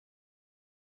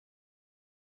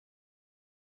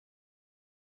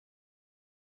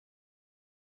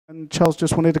And Charles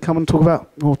just wanted to come and talk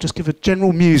about, or just give a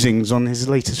general musings on his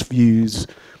latest views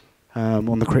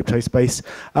on the crypto space.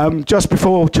 Just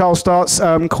before Charles starts,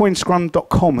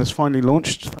 Coinscrum.com has finally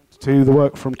launched, thanks to the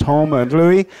work from Tom and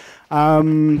Louis.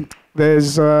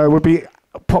 We'll be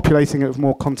populating it with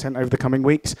more content over the coming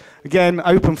weeks. Again,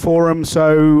 open forum,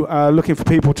 so looking for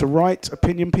people to write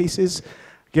opinion pieces.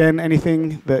 Again,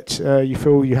 anything that you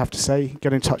feel you have to say,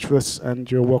 get in touch with us, and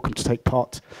you're welcome to take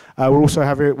part.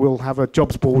 We'll have a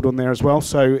jobs board on there as well.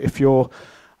 So if you're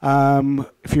founding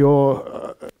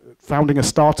a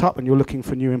startup and you're looking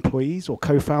for new employees or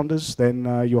co-founders, then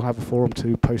you'll have a forum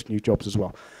to post new jobs as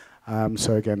well.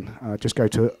 So again, just go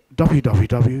to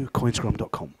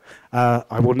www.coinscrum.com.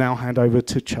 I will now hand over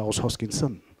to Charles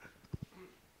Hoskinson.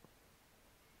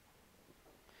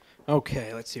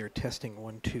 Okay, let's see here. Testing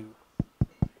 1, 2.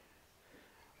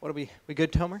 What are we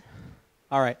good, Tomer?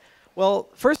 All right. Well,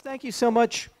 first, thank you so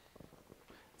much.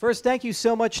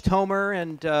 Tomer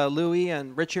and Louis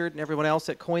and Richard and everyone else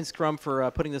at Coinscrum for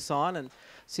putting this on. And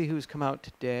see who's come out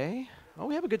today. Oh,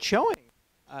 we have a good showing.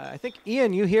 I think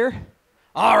Ian, you here?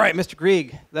 All right, Mr.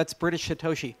 Grieg. That's British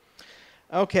Satoshi.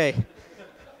 Okay.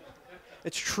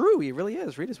 It's true. He really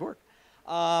is. Read his work.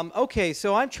 Okay,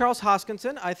 so I'm Charles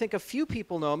Hoskinson. I think a few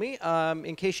people know me.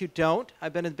 In case you don't,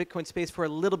 I've been in the Bitcoin space for a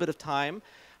little bit of time.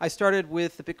 I started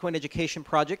with the Bitcoin Education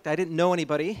Project. I didn't know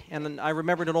anybody, and I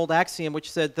remembered an old axiom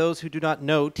which said, those who do not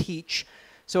know, teach.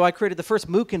 So I created the first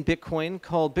MOOC in Bitcoin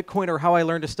called Bitcoin or How I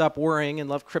Learned to Stop Worrying and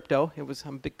Love Crypto.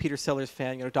 I'm a big Peter Sellers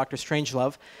fan, Dr.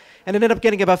 Strangelove. And it ended up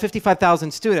getting about 55,000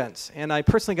 students. And I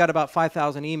personally got about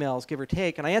 5,000 emails, give or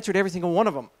take, and I answered every single one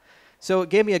of them. So it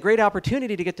gave me a great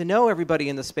opportunity to get to know everybody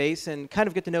in the space and kind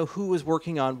of get to know who was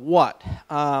working on what.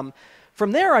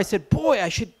 From there, I said, boy, I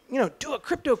should do a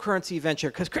cryptocurrency venture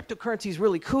because cryptocurrency is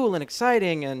really cool and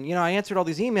exciting. And I answered all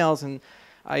these emails, and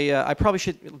I probably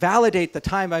should validate the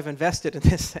time I've invested in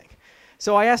this thing.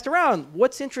 So I asked around,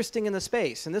 what's interesting in the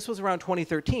space? And this was around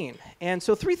 2013. And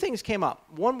so 3 things came up.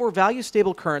 One were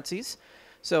value-stable currencies.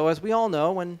 So as we all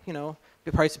know, when the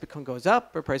price of Bitcoin goes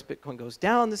up or price of Bitcoin goes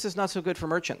down, this is not so good for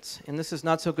merchants. And this is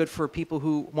not so good for people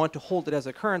who want to hold it as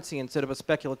a currency instead of a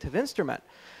speculative instrument.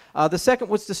 The second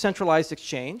was decentralized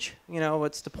exchange.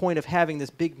 It's the point of having this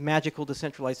big magical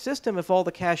decentralized system if all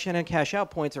the cash in and cash out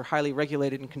points are highly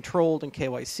regulated and controlled and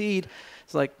KYC'd.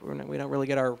 It's like we don't really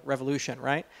get our revolution,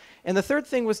 right? And the third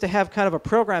thing was to have kind of a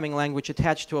programming language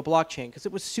attached to a blockchain because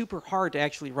it was super hard to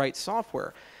actually write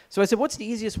software. So I said, what's the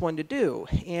easiest one to do?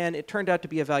 And it turned out to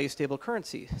be a value-stable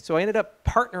currency. So I ended up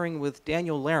partnering with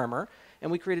Daniel Larimer, and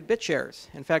we created BitShares.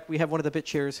 In fact, we have one of the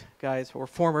BitShares guys, or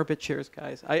former BitShares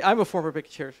guys. I'm a former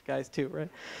BitShares guys too, right?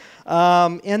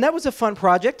 And that was a fun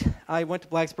project. I went to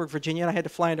Blacksburg, Virginia, and I had to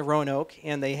fly into Roanoke,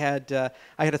 and I had a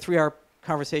 3-hour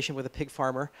conversation with a pig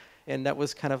farmer, and that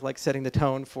was kind of like setting the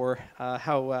tone for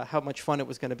how much fun it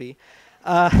was going to be.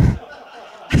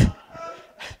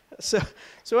 So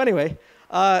anyway.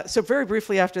 So very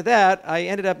briefly after that, I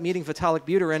ended up meeting Vitalik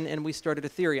Buterin, and we started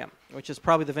Ethereum, which is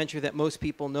probably the venture that most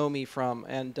people know me from.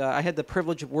 And I had the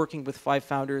privilege of working with 5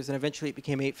 founders, and eventually it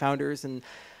became 8 founders. And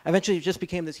eventually it just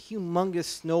became this humongous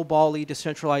snowball-y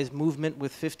decentralized movement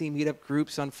with 50 meetup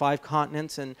groups on 5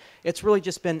 continents. And it's really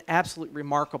just been absolutely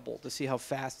remarkable to see how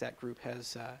fast that group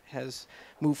has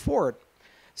moved forward.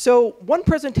 So one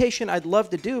presentation I'd love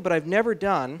to do, but I've never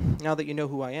done, now that you know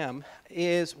who I am,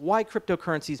 is why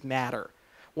cryptocurrencies matter.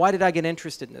 Why did I get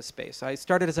interested in this space? I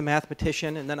started as a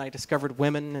mathematician, and then I discovered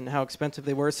women and how expensive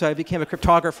they were, so I became a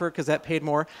cryptographer because that paid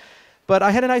more. But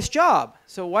I had a nice job,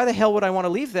 so why the hell would I want to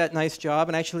leave that nice job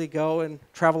and actually go and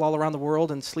travel all around the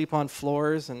world and sleep on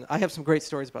floors? And I have some great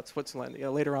stories about Switzerland.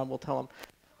 Later on we'll tell them.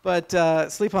 But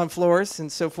sleep on floors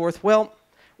and so forth. Well,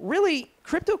 really,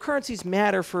 cryptocurrencies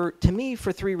matter to me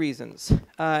for 3 reasons.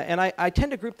 And I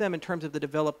tend to group them in terms of the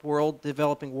developed world,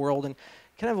 developing world, and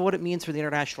kind of what it means for the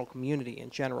international community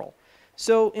in general.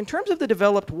 So in terms of the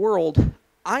developed world,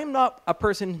 I'm not a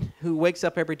person who wakes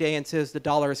up every day and says the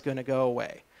dollar is going to go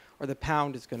away, or the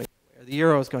pound is going to go away, or the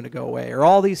euro is going to go away, or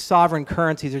all these sovereign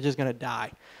currencies are just going to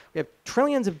die. We have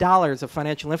trillions of dollars of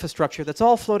financial infrastructure that's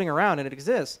all floating around, and it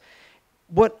exists.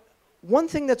 One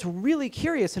thing that's really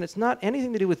curious, and it's not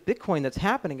anything to do with Bitcoin that's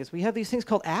happening, is we have these things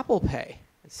called Apple Pay,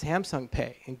 and Samsung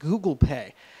Pay, and Google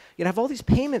Pay. You have all these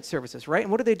payment services, right?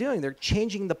 And what are they doing? They're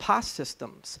changing the POS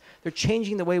systems. They're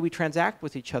changing the way we transact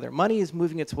with each other. Money is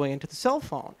moving its way into the cell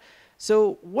phone.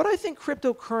 So what I think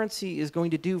cryptocurrency is going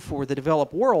to do for the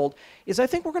developed world is I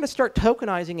think we're going to start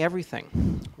tokenizing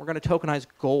everything. We're going to tokenize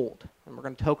gold, and we're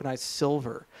going to tokenize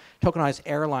silver, tokenize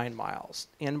airline miles,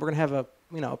 and we're going to have a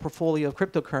portfolio of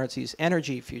cryptocurrencies,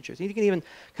 energy futures. You can even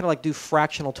kind of like do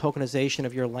fractional tokenization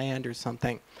of your land or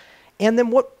something. And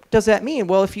then what does that mean?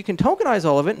 Well, if you can tokenize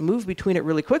all of it and move between it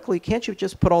really quickly, can't you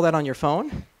just put all that on your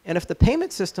phone? And if the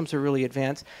payment systems are really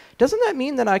advanced, doesn't that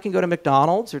mean that I can go to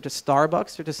McDonald's or to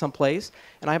Starbucks or to some place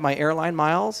and I have my airline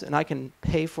miles and I can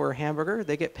pay for a hamburger?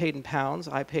 They get paid in pounds.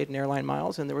 I paid in airline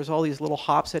miles. And there was all these little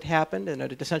hops that happened and a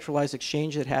decentralized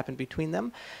exchange that happened between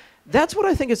them. That's what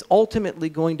I think is ultimately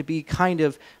going to be kind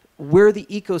of where the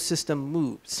ecosystem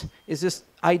moves, is this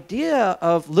idea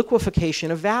of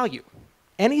liquefaction of value.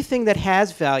 Anything that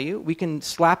has value, we can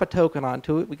slap a token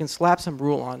onto it, we can slap some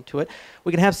rule onto it,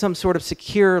 we can have some sort of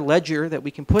secure ledger that we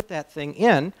can put that thing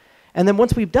in, and then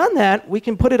once we've done that, we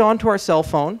can put it onto our cell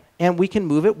phone, and we can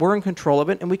move it, we're in control of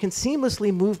it, and we can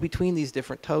seamlessly move between these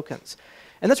different tokens.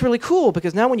 And that's really cool,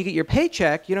 because now when you get your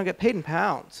paycheck, you don't get paid in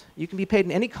pounds. You can be paid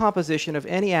in any composition of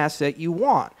any asset you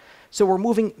want. So we're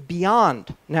moving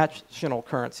beyond national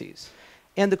currencies.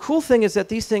 And the cool thing is that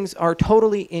these things are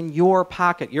totally in your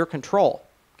pocket, your control.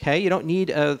 Okay? You don't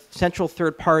need a central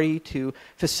third party to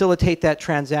facilitate that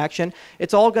transaction.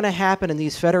 It's all going to happen in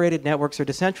these federated networks or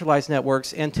decentralized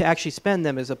networks, and to actually spend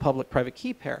them is a public-private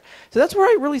key pair. So that's where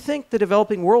I really think the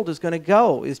developing world is going to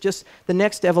go, is just the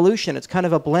next evolution. It's kind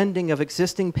of a blending of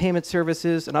existing payment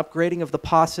services, an upgrading of the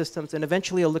POS systems, and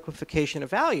eventually a liquefaction of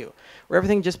value, where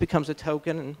everything just becomes a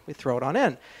token and we throw it on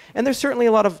in. And there's certainly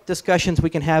a lot of discussions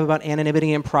we can have about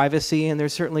anonymity and privacy, and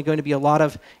there's certainly going to be a lot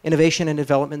of innovation and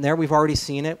development there. We've already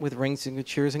seen it with ring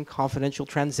signatures and confidential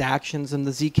transactions, and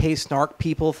the ZK snark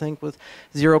people think with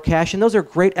zero cash, and those are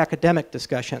great academic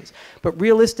discussions. But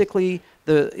realistically,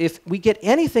 if we get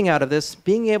anything out of this,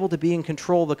 being able to be in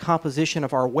control of the composition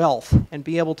of our wealth and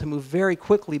be able to move very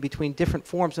quickly between different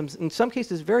forms, and in some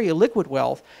cases very illiquid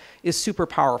wealth, is super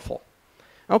powerful.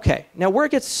 Okay, now where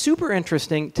it gets super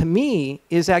interesting to me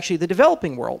is actually the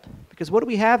developing world. Because what do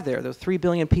we have there? Those 3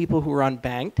 billion people who are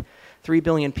unbanked, 3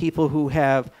 billion people who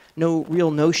have no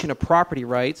real notion of property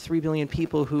rights, 3 billion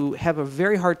people who have a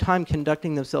very hard time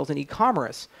conducting themselves in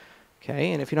e-commerce.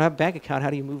 Okay, and if you don't have a bank account, how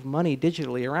do you move money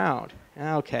digitally around?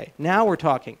 Okay, now we're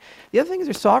talking. The other thing is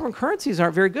their sovereign currencies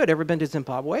aren't very good. Ever been to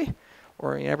Zimbabwe?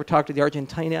 Or you ever talked to the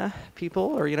Argentina people?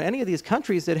 Or any of these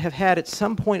countries that have had at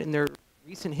some point in their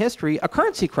recent history a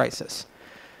currency crisis.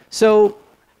 So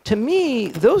to me,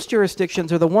 those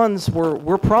jurisdictions are the ones where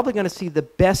we're probably going to see the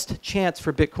best chance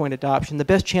for Bitcoin adoption, the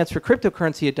best chance for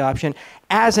cryptocurrency adoption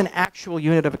as an actual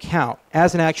unit of account,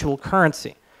 as an actual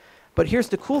currency. But here's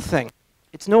the cool thing.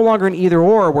 It's no longer an either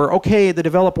or where, okay, the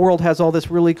developed world has all this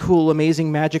really cool,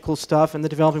 amazing, magical stuff, and the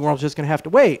developing world is just going to have to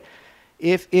wait.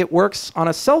 If it works on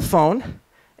a cell phone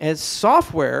as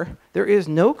software, there is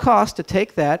no cost to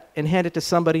take that and hand it to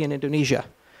somebody in Indonesia.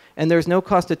 And there's no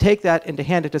cost to take that and to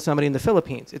hand it to somebody in the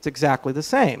Philippines. It's exactly the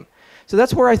same. So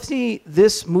that's where I see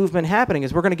this movement happening,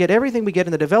 is we're going to get everything we get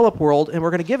in the developed world, and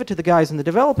we're going to give it to the guys in the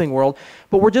developing world,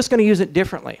 but we're just going to use it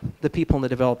differently, the people in the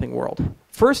developing world.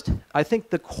 First, I think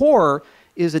the core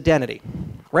is identity.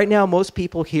 Right now, most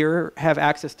people here have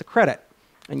access to credit.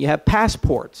 And you have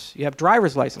passports. You have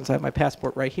driver's license. I have my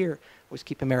passport right here. Always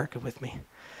keep America with me.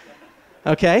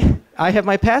 Okay? I have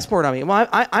my passport on me. Well,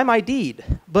 I'm ID'd.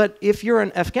 But if you're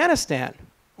in Afghanistan,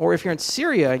 or if you're in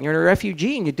Syria and you're a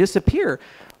refugee and you disappear,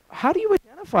 how do you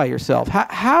identify yourself?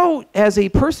 How as a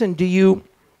person, do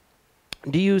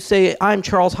you say, I'm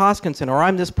Charles Hoskinson, or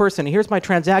I'm this person, and here's my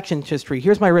transaction history,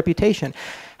 here's my reputation?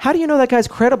 How do you know that guy's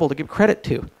credible to give credit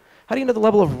to? How do you know the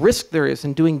level of risk there is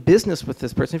in doing business with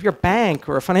this person? If you're a bank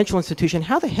or a financial institution,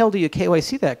 how the hell do you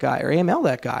KYC that guy or AML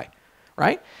that guy,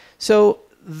 right? So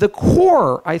the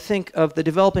core, I think, of the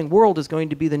developing world is going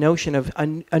to be the notion of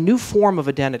a new form of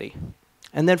identity.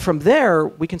 And then from there,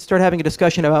 we can start having a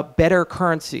discussion about better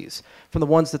currencies from the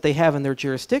ones that they have in their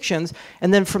jurisdictions.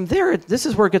 And then from there, this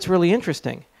is where it gets really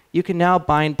interesting. You can now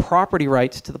bind property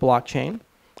rights to the blockchain.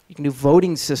 You can do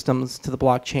voting systems to the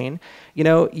blockchain.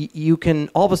 You can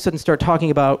all of a sudden start talking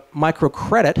about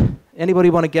microcredit. Anybody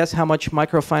want to guess how much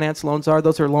microfinance loans are?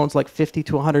 Those are loans like $50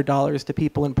 to $100 to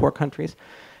people in poor countries.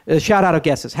 Shout out of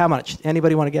guesses. How much?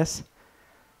 Anybody want to guess?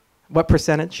 What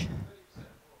percentage?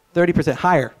 30%.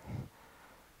 Higher.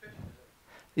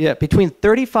 Yeah, between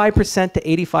 35% to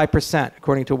 85%,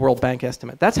 according to a World Bank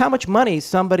estimate. That's how much money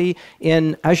somebody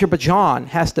in Azerbaijan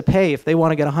has to pay if they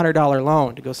want to get a $100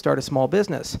 loan to go start a small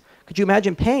business. Could you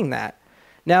imagine paying that?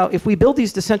 Now, if we build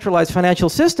these decentralized financial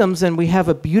systems and we have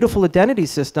a beautiful identity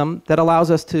system that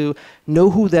allows us to know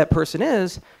who that person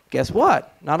is, guess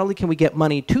what? Not only can we get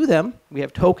money to them, we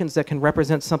have tokens that can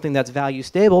represent something that's value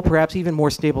stable, perhaps even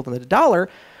more stable than the dollar,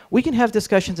 we can have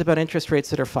discussions about interest rates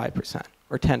that are 5%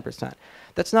 or 10%.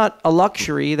 That's not a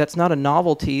luxury, that's not a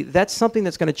novelty, that's something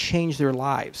that's going to change their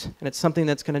lives. And it's something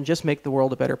that's going to just make the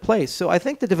world a better place. So I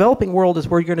think the developing world is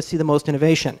where you're going to see the most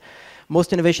innovation.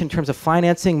 most innovation in terms of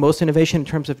financing, most innovation in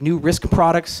terms of new risk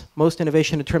products, most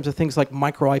innovation in terms of things like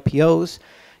micro IPOs.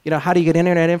 How do you get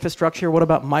internet infrastructure? What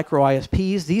about micro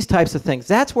ISPs? These types of things.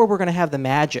 That's where we're going to have the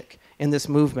magic in this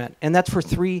movement. And that's for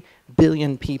 3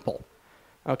 billion people.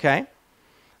 Okay?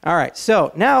 All right.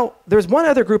 So now there's one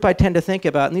other group I tend to think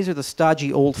about, and these are the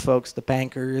stodgy old folks, the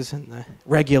bankers and the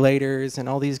regulators and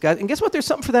all these guys. And guess what? There's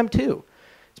something for them too.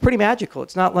 It's pretty magical.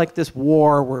 It's not like this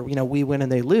war where we win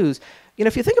and they lose.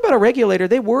 If you think about a regulator,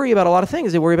 they worry about a lot of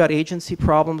things. They worry about agency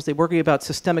problems. They worry about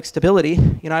systemic stability.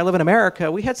 I live in America.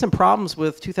 We had some problems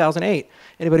with 2008.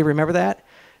 Anybody remember that?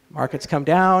 Markets come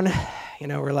down.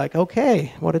 We're like,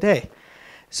 okay, what a day.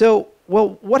 So,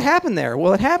 well, what happened there?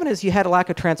 Well, what happened is you had a lack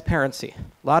of transparency.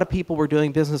 A lot of people were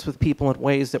doing business with people in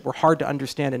ways that were hard to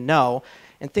understand and know.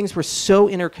 And things were so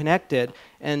interconnected,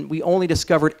 and we only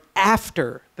discovered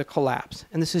after the collapse.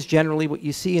 And this is generally what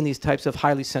you see in these types of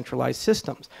highly centralized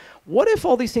systems. What if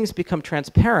all these things become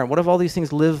transparent? What if all these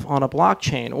things live on a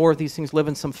blockchain, or if these things live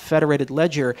in some federated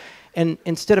ledger? And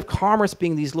instead of commerce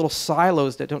being these little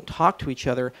silos that don't talk to each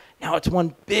other, now it's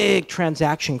one big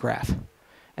transaction graph.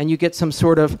 And you get some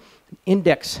sort of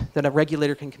index that a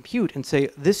regulator can compute and say,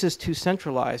 this is too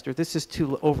centralized, or this is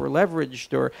too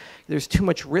over-leveraged, or there's too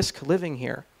much risk living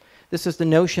here. This is the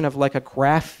notion of like a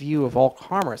graph view of all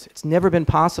commerce. It's never been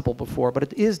possible before, but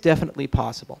it is definitely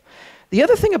possible. The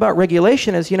other thing about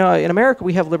regulation is, in America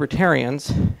we have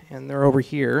libertarians, and they're over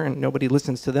here, and nobody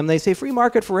listens to them. They say free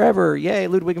market forever, yay,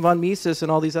 Ludwig von Mises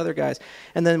and all these other guys.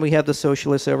 And then we have the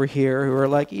socialists over here who are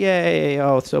like, yay,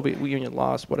 oh, Soviet Union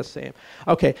lost, what a shame.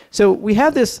 Okay, so we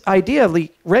have this idea of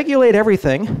regulate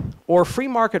everything, or free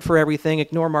market for everything,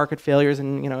 ignore market failures,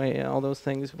 and all those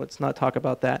things. Let's not talk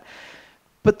about that.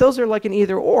 But those are like an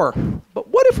either or. But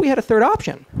what if we had a third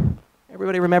option?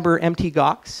 Everybody remember MT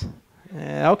Gox?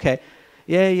 Okay.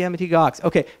 Yeah, MT Gox.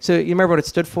 Okay, so you remember what it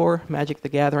stood for? Magic the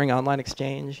Gathering Online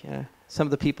Exchange? Yeah. Some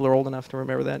of the people are old enough to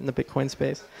remember that in the Bitcoin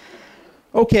space.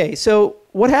 Okay, so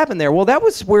what happened there? Well, that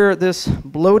was where this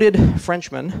bloated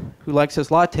Frenchman who likes his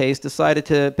lattes decided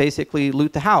to basically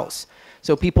loot the house.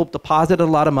 So people deposited a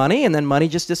lot of money, and then money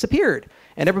just disappeared.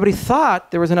 And everybody thought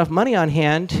there was enough money on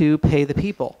hand to pay the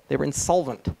people. They were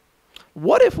insolvent.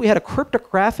 What if we had a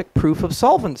cryptographic proof of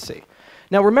solvency?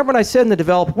 Now, remember when I said in the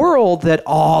developed world that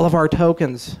all of our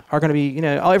tokens are going to be,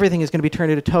 everything is going to be turned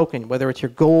into token, whether it's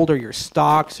your gold or your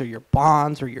stocks or your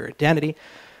bonds or your identity.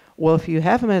 Well, if you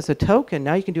have them as a token,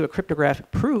 now you can do a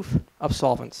cryptographic proof of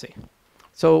solvency.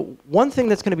 So one thing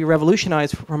that's going to be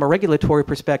revolutionized from a regulatory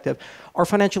perspective are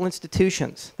financial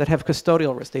institutions that have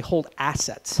custodial risk. They hold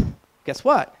assets. Guess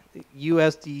what? You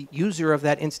as the user of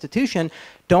that institution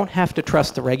don't have to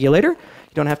trust the regulator.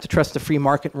 You don't have to trust the free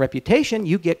market and reputation.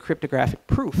 You get cryptographic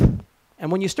proof.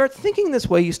 And when you start thinking this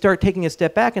way, you start taking a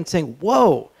step back and saying,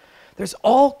 whoa, there's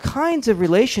all kinds of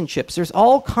relationships. There's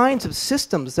all kinds of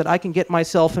systems that I can get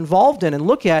myself involved in and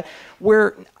look at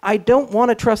where I don't want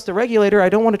to trust the regulator. I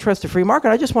don't want to trust the free market.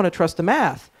 I just want to trust the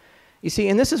math. You see,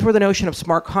 and this is where the notion of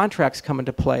smart contracts come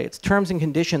into play. It's terms and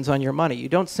conditions on your money. You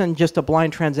don't send just a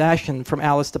blind transaction from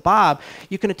Alice to Bob.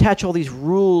 You can attach all these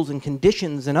rules and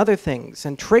conditions and other things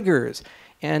and triggers.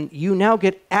 And you now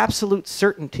get absolute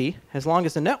certainty, as long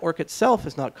as the network itself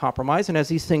is not compromised. And as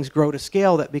these things grow to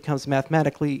scale, that becomes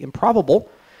mathematically improbable,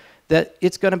 that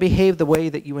it's going to behave the way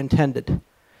that you intended.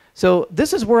 So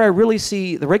this is where I really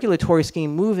see the regulatory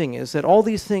scheme moving, is that all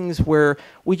these things where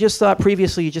we just thought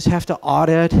previously you just have to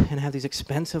audit and have these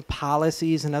expensive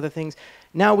policies and other things,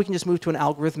 now we can just move to an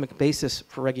algorithmic basis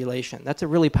for regulation. That's a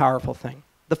really powerful thing.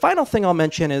 The final thing I'll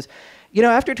mention is,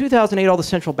 after 2008, all the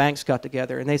central banks got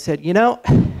together and they said,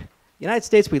 United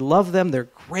States, we love them, they're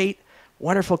great,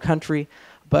 wonderful country,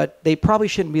 but they probably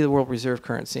shouldn't be the world reserve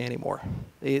currency anymore.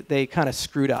 They kind of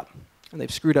screwed up, and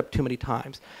they've screwed up too many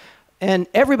times. And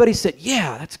everybody said,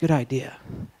 yeah, that's a good idea.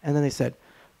 And then they said,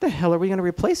 what the hell are we going to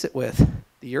replace it with?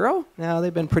 The euro? No,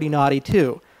 they've been pretty naughty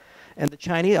too. And the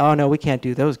Chinese? Oh, no, we can't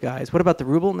do those guys. What about the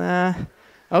ruble? Nah.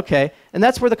 Okay. And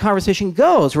that's where the conversation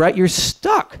goes, right? You're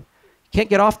stuck. You can't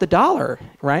get off the dollar,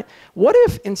 right? What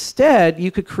if instead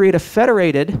you could create a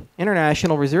federated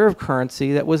international reserve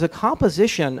currency that was a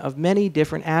composition of many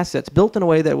different assets built in a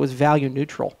way that was value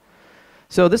neutral?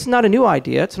 So this is not a new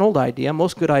idea. It's an old idea.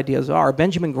 Most good ideas are.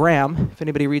 Benjamin Graham, if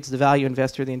anybody reads The Value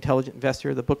Investor, The Intelligent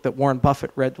Investor, the book that Warren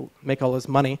Buffett read to make all his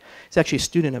money, he's actually a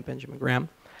student of Benjamin Graham.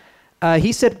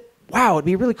 He said, wow, it'd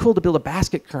be really cool to build a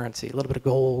basket currency, a little bit of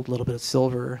gold, a little bit of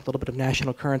silver, a little bit of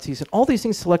national currencies, and all these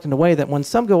things select in a way that when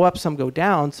some go up, some go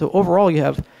down, so overall you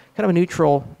have kind of a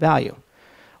neutral value.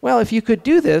 Well, if you could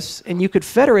do this, and you could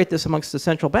federate this amongst the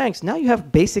central banks, now you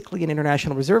have basically an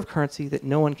international reserve currency that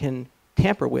no one can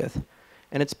tamper with.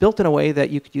 And it's built in a way that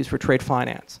you could use for trade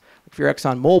finance. If you're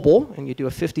ExxonMobil and you do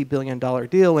a $50 billion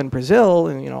deal in Brazil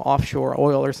and offshore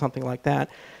oil or something like that,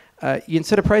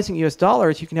 instead of pricing US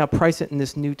dollars, you can now price it in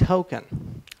this new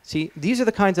token. See, these are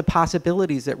the kinds of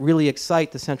possibilities that really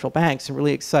excite the central banks and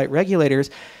really excite regulators,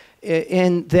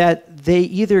 in that they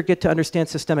either get to understand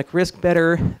systemic risk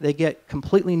better, they get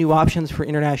completely new options for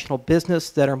international business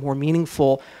that are more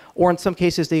meaningful, or in some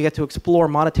cases they get to explore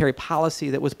monetary policy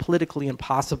that was politically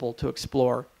impossible to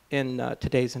explore in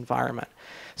today's environment.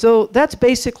 So that's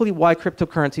basically why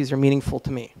cryptocurrencies are meaningful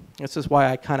to me. This is why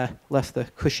I kind of left the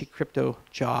cushy crypto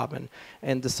job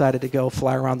and decided to go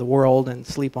fly around the world and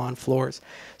sleep on floors.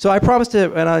 So I promised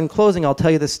to, and in closing, I'll tell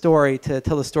you this story, to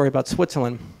tell the story about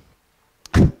Switzerland.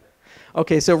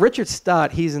 Okay, so Richard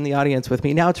Stott, he's in the audience with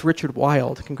me. Now it's Richard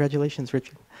Wild. Congratulations,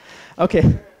 Richard.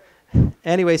 Okay.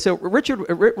 Anyway, so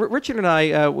Richard and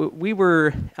I, we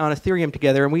were on Ethereum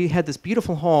together, and we had this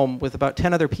beautiful home with about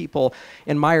 10 other people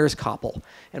in Meyerskoppel.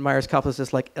 And Meyerskoppel is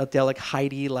this like idyllic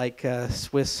Heidi, like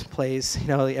Swiss place.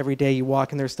 Every day you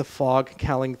walk and there's the fog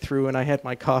cowling through, and I had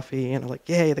my coffee, and I'm like,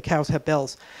 yay, the cows have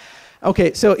bells.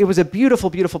 Okay, so it was a beautiful,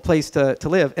 beautiful place to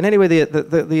live. And anyway,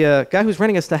 the guy who's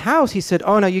renting us the house, he said,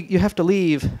 oh no, you have to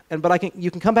leave, but you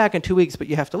can come back in 2 weeks, but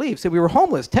you have to leave. So we were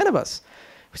homeless, 10 of us.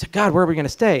 We said, God, where are we going to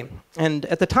stay? And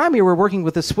at the time, we were working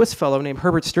with a Swiss fellow named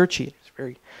Herbert Sturchy. He's a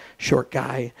very short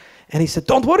guy. And he said,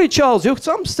 don't worry, Charles. You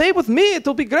come stay with me.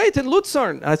 It'll be great in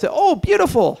Luzern. And I said, oh,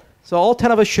 beautiful. So all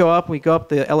 10 of us show up. We go up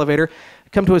the elevator,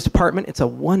 come to his apartment. It's a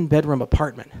one-bedroom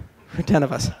apartment for 10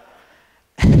 of us.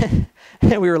 And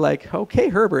we were like, okay,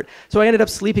 Herbert. So I ended up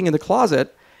sleeping in the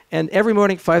closet. And every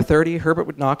morning, 5:30, Herbert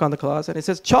would knock on the closet. And he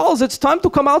says, Charles, it's time to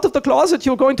come out of the closet.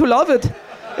 You're going to love it.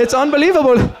 It's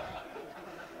unbelievable.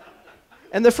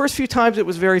 And the first few times it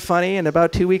was very funny, and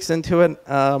about 2 weeks into it,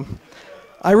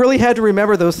 I really had to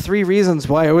remember those 3 reasons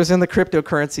why I was in the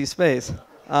cryptocurrency space.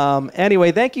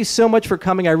 Anyway, thank you so much for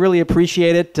coming. I really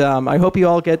appreciate it. I hope you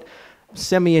all get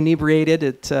semi-inebriated.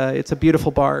 It's a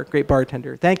beautiful bar, great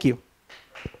bartender. Thank you.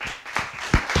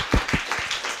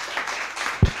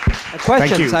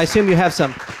 Questions? Thank you. I assume you have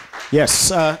some.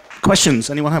 Yes. Questions?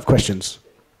 Anyone have questions?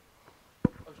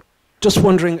 Just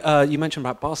wondering, you mentioned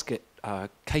about basket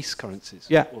case currencies.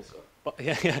 Yeah.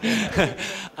 Yeah.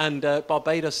 And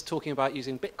Barbados talking about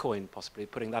using Bitcoin, possibly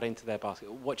putting that into their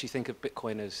basket. What do you think of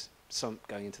Bitcoin as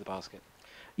going into the basket?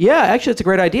 Yeah, actually, it's a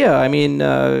great idea. I mean,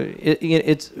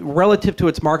 it's relative to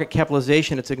its market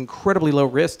capitalization, it's an incredibly low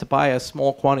risk to buy a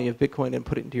small quantity of Bitcoin and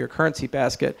put it into your currency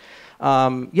basket.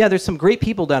 Yeah, there's some great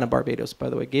people down in Barbados, by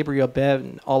the way. Gabriel Bev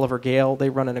and Oliver Gale,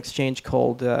 they run an exchange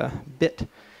called BIT.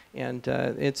 And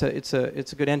it's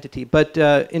a good entity. But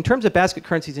in terms of basket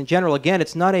currencies in general, again,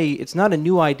 it's not a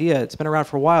new idea. It's been around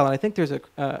for a while, and I think there's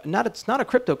it's not a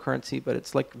cryptocurrency, but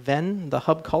it's like Ven, the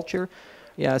hub culture,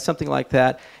 yeah, something like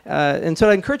that. And so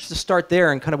I encourage you to start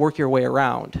there and kind of work your way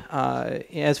around.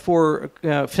 As for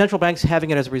central banks having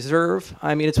it as a reserve,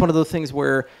 I mean, it's one of those things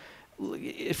where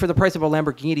for the price of a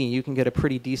Lamborghini, you can get a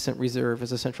pretty decent reserve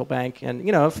as a central bank. And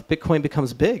if Bitcoin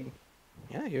becomes big,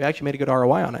 yeah, you actually made a good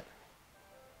ROI on it.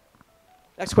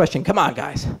 Next question. Come on,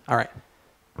 guys. All right.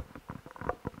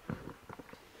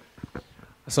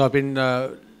 So I've been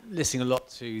listening a lot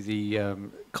to the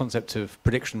concept of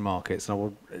prediction markets, and I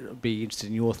would be interested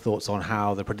in your thoughts on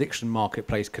how the prediction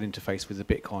marketplace can interface with the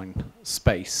Bitcoin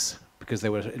space, because they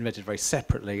were invented very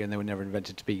separately and they were never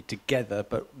invented to be together.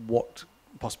 But what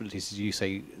possibilities did you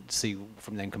see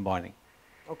from them combining?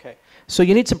 Okay. So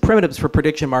you need some primitives for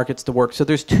prediction markets to work. So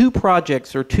there's 2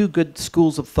 projects or 2 good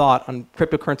schools of thought on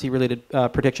cryptocurrency-related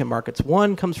prediction markets.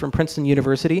 One comes from Princeton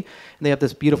University, and they have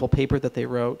this beautiful paper that they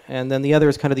wrote. And then the other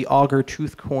is kind of the Augur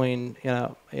truth coin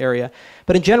area.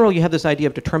 But in general, you have this idea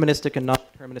of deterministic and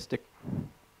non-deterministic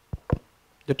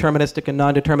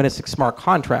smart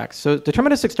contracts. So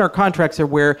deterministic smart contracts are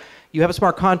where you have a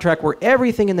smart contract where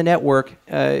everything in the network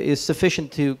is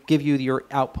sufficient to give you your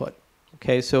output.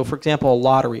 Okay, so for example, a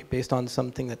lottery based on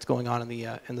something that's going on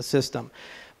in the system.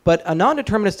 But a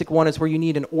non-deterministic one is where you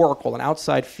need an oracle, an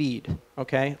outside feed.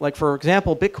 Okay, like for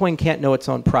example, Bitcoin can't know its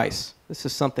own price. This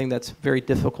is something that's very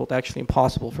difficult, actually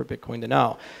impossible for Bitcoin to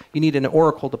know. You need an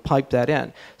oracle to pipe that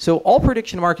in. So all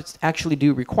prediction markets actually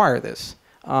do require this.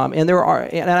 And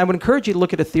I would encourage you to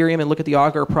look at Ethereum and look at the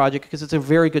Augur project, because it's a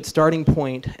very good starting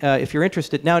point if you're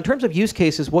interested. Now, in terms of use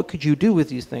cases, what could you do with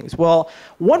these things? Well,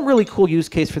 one really cool use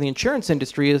case for the insurance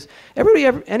industry is,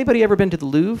 anybody ever been to the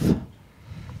Louvre?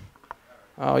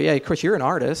 Oh yeah, of course, you're an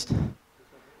artist.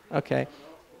 Okay.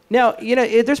 Now,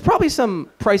 there's probably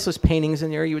some priceless paintings in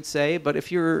there, you would say, but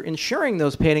if you're insuring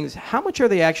those paintings, how much are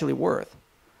they actually worth?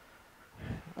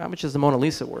 how much is the Mona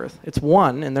Lisa worth? It's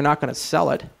one, and they're not going to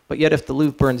sell it. But yet, if the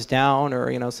Louvre burns down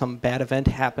or some bad event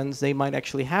happens, they might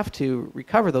actually have to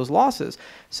recover those losses.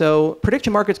 So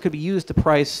prediction markets could be used to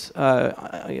price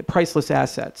priceless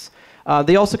assets.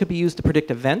 They also could be used to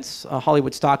predict events.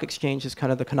 Hollywood Stock Exchange is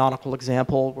kind of the canonical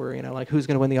example where, like who's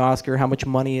going to win the Oscar, how much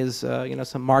money is,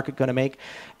 some market going to make.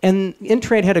 And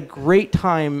Intrade had a great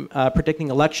time predicting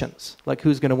elections, like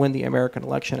who's going to win the American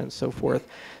election and so forth.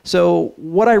 So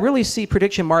what I really see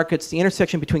prediction markets, the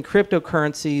intersection between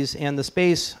cryptocurrencies and the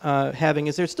space having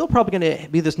is there's still probably going to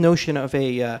be this notion of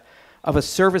a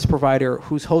service provider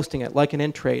who's hosting it, like an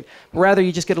Intrade. Rather,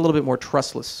 you just get a little bit more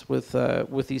trustless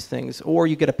with these things, or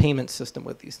you get a payment system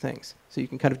with these things. So you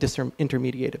can kind of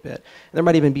disintermediate a bit. And there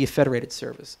might even be a federated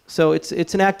service. So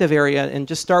it's an active area, and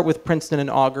just start with Princeton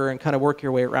and Augur and kind of work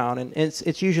your way around. And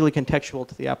it's usually contextual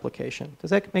to the application.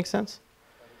 Does that make sense?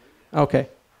 Okay.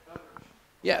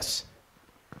 Yes.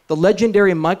 The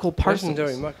legendary Michael Parsons.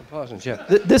 Legendary Michael Parsons, yeah.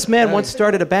 This man once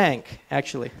started a bank,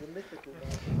 actually.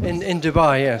 In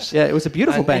Dubai, yes. Yeah, it was a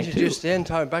beautiful bank, introduced the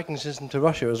entire banking system to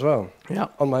Russia as well. Yeah.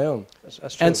 On my own.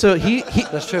 That's true. And so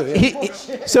that's true.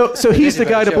 Yeah. So he's the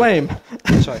guy to blame.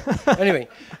 Sorry. Anyway,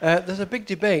 there's a big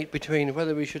debate between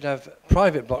whether we should have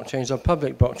private blockchains or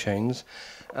public blockchains,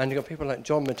 and you've got people like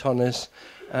John Matonis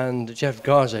and Jeff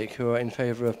Garzik who are in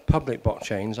favour of public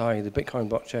blockchains, i.e. the Bitcoin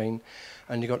blockchain.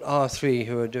 And you've got R3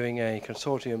 who are doing a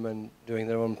consortium and doing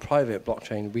their own private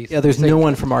blockchain. There's no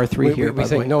one from R3 here, by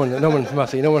the way. No one from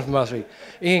R3, no one from R3.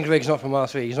 Ian Grigg's not from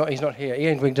R3, he's not here.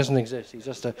 Ian Grigg doesn't exist, he's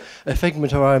just a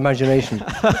figment of our imagination.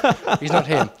 He's not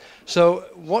here. So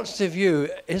what's the view?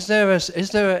 Is there a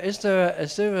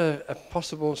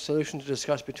possible solution to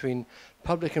discuss between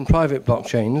public and private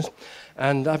blockchains?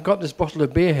 And I've got this bottle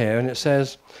of beer here and it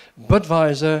says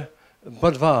Budweiser,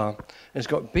 Budvar. It's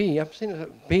got B, I've seen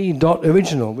it, B dot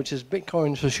original, which is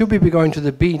Bitcoin. So should we be going to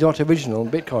the B dot original,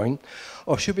 Bitcoin,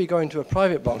 or should we be going to a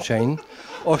private blockchain,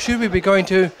 or should we be going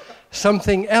to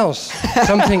something else?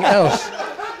 Something else.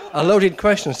 A loaded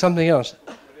question, something else.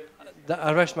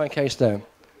 I rest my case there.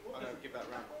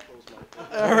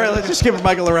 All right, let's just give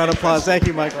Michael a round of applause. Thank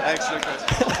you, Michael. Excellent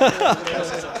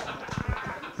question.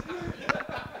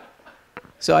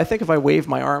 So I think if I wave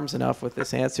my arms enough with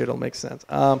this answer, it'll make sense.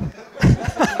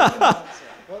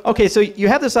 Okay, so you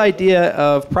have this idea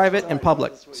of private and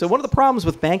public. So one of the problems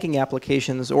with banking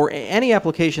applications or any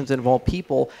applications that involve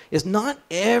people is not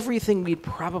everything we'd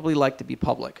probably like to be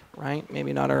public, right?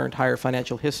 Maybe not our entire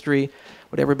financial history.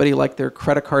 Would everybody like their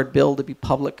credit card bill to be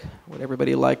public? Would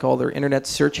everybody like all their internet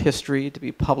search history to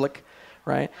be public,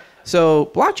 right? So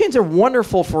blockchains are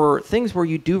wonderful for things where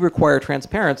you do require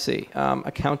transparency.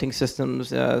 Accounting systems,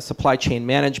 supply chain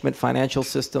management, financial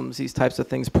systems, these types of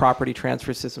things, property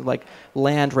transfer systems like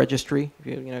land registry, if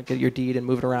you get your deed and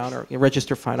move it around, or you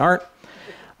register fine art.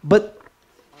 But,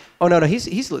 oh no,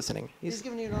 he's listening. He's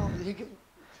giving you he's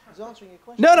answering your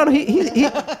question. No,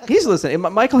 he's listening.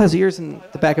 Michael has ears in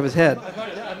the back of his head.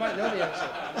 I might know the answer.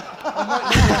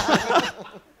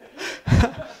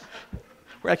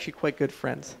 We're actually quite good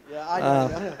friends. Yeah, I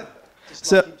know.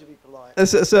 Just like him to be polite.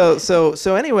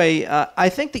 So anyway, I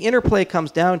think the interplay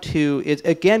comes down to, it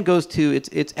again goes to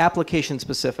it's application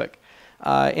specific.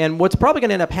 And what's probably going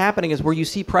to end up happening is where you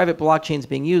see private blockchains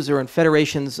being used are in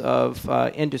federations of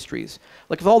industries.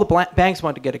 Like if all the banks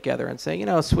want to get together and say,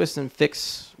 Swiss and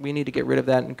Fix, we need to get rid of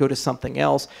that and go to something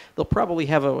else, they'll probably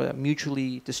have a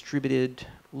mutually distributed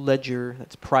ledger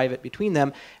that's private between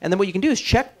them. And then what you can do is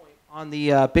check on the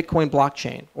Bitcoin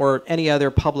blockchain or any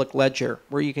other public ledger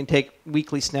where you can take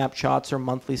weekly snapshots or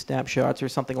monthly snapshots or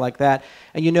something like that,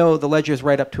 and the ledger is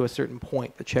right up to a certain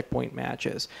point, the checkpoint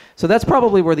matches. So that's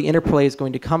probably where the interplay is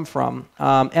going to come from.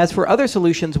 As for other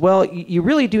solutions, well, you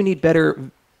really do need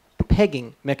better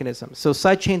pegging mechanisms. So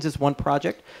sidechains is one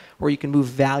project where you can move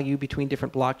value between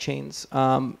different blockchains.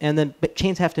 And then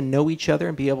chains have to know each other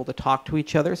and be able to talk to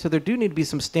each other. So there do need to be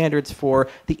some standards for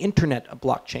the internet of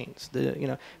blockchains.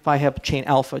 If I have chain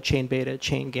alpha, chain beta,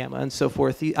 chain gamma, and so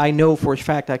forth, I know for a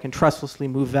fact I can trustlessly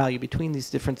move value between these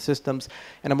different systems,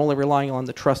 and I'm only relying on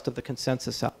the trust of the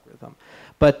consensus algorithm.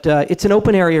 But it's an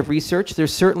open area of research.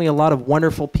 There's certainly a lot of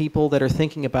wonderful people that are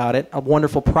thinking about it,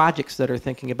 wonderful projects that are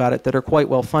thinking about it that are quite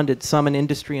well funded, some in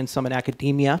industry and some in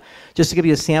academia. Just to give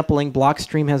you a sampling,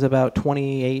 Blockstream has about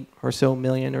 28 or so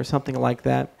million or something like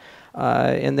that.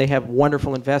 And they have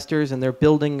wonderful investors, and they're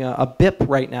building a BIP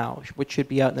right now, which should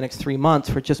be out in the next 3 months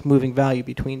for just moving value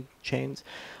between chains.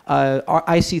 Our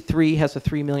IC3 has a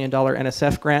 $3 million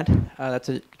NSF grant. That's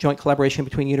a joint collaboration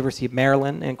between University of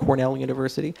Maryland and Cornell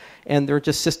University. And they're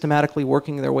just systematically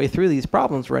working their way through these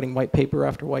problems, writing white paper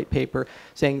after white paper,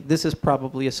 saying this is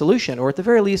probably a solution, or at the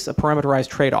very least, a parameterized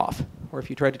trade-off. Or if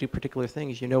you try to do particular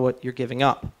things, you know what you're giving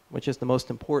up, which is the most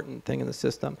important thing in the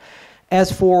system.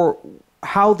 As for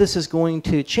how this is going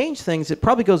to change things, it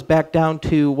probably goes back down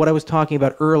to what I was talking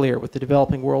about earlier with the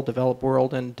developing world, developed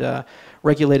world, and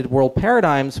regulated world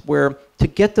paradigms, where to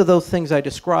get to those things I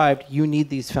described, you need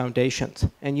these foundations.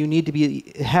 And you need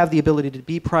to have the ability to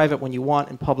be private when you want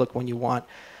and public when you want.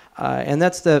 And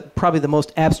that's probably the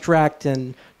most abstract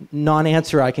and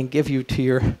non-answer I can give you to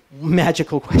your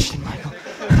magical question, Michael.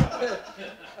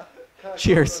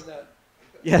 Cheers.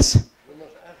 Yes.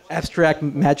 Abstract,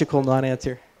 magical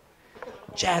non-answer.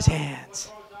 Jazz hands.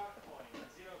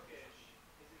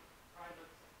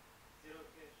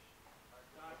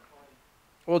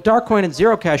 Well, Darkcoin and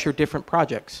Zero Cash are different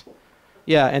projects.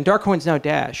 Yeah, and Darkcoin's now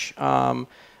Dash.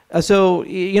 So,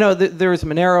 you know, there's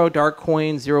Monero,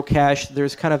 Darkcoin, Zero Cash.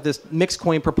 There's kind of this mixed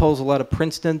coin proposal out of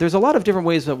Princeton. There's a lot of different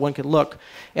ways that one can look.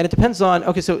 And it depends on,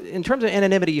 okay, so in terms of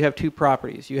anonymity, you have two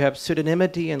properties. You have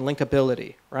pseudonymity and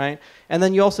linkability, right? And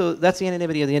then you also, that's the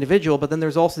anonymity of the individual, but then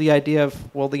there's also the idea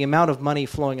of, well, the amount of money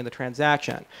flowing in the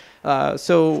transaction.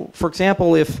 So, for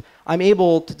example, if I'm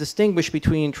able to distinguish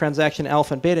between transaction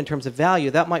alpha and beta in terms of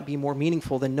value, that might be more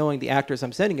meaningful than knowing the actors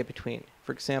I'm sending it between.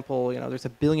 For example, you know, there's a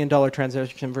 $1 billion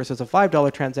transaction versus a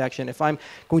 $5 transaction. If I'm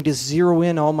going to zero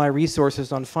in all my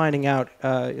resources on finding out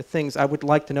things, I would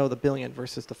like to know the billion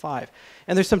versus the 5.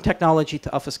 And there's some technology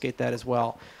to obfuscate that as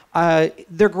well.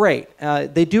 They're great.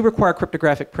 They do require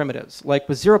cryptographic primitives. Like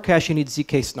with Zero Cash, you need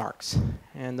ZK snarks.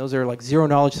 And those are like zero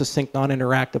knowledge, succinct,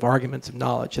 non-interactive arguments of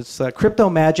knowledge. It's crypto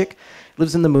magic,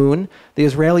 lives in the moon. The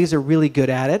Israelis are really good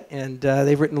at it, and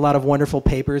they've written a lot of wonderful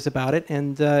papers about it.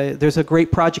 And there's a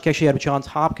great project actually out of Johns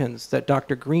Hopkins that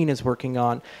Dr. Green is working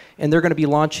on. And they're going to be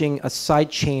launching a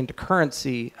sidechained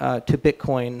currency to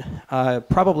Bitcoin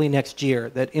probably next year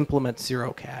that implements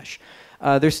Zero Cash.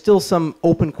 There's still some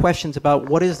open questions about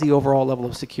what is the overall level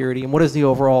of security and what is the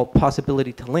overall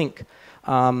possibility to link.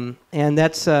 And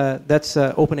that's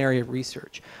open area of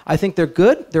research. I think they're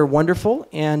good, they're wonderful,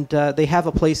 and they have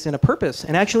a place and a purpose.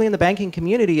 And actually in the banking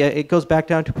community, it goes back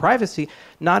down to privacy.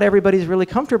 Not everybody's really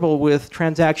comfortable with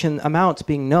transaction amounts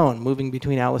being known, moving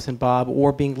between Alice and Bob,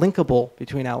 or being linkable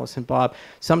between Alice and Bob.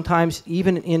 Sometimes,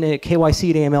 even in a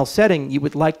KYC to AML setting, you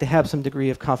would like to have some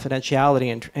degree of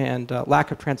confidentiality and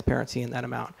lack of transparency in that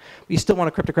amount. But you still want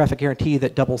a cryptographic guarantee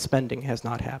that double spending has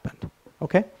not happened.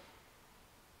 Okay?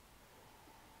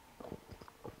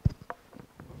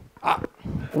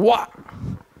 What?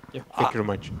 Yeah, thank you very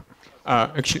much.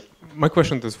 Actually, my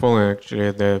question is following.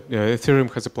 Actually,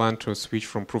 Ethereum has a plan to switch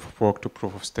from proof of work to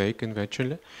proof of stake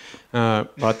eventually,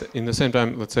 but in the same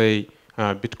time, let's say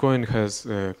Bitcoin has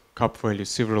a cap value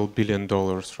several $billion,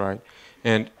 right?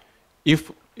 And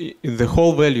if the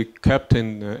whole value kept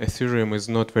in Ethereum is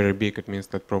not very big, it means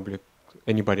that probably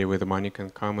anybody with the money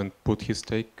can come and put his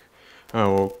stake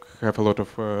or have a lot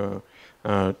of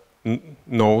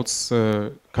nodes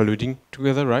colluding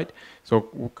together, right?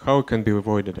 So how it can be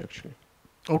avoided actually?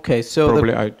 Okay, so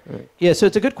yeah, so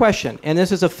it's a good question, and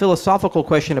this is a philosophical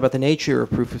question about the nature of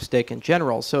proof of stake in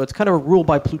general. So it's kind of a rule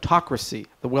by plutocracy.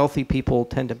 The wealthy people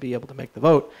tend to be able to make the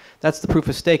vote. That's the proof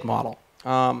of stake model.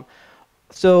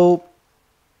 So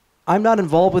I'm not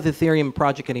involved with the Ethereum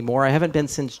project anymore. I haven't been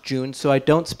since June, so I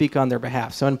don't speak on their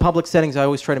behalf. So in public settings, I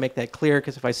always try to make that clear,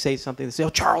 because if I say something, they say, oh,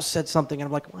 Charles said something, and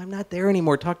I'm like, well, I'm not there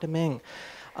anymore. Talk to Ming.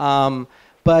 And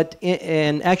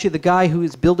actually, the guy who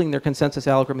is building their consensus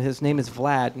algorithm, his name is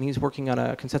Vlad, and he's working on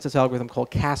a consensus algorithm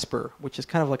called Casper, which is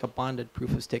kind of like a bonded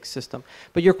proof of stake system.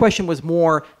 But your question was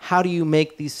more, how do you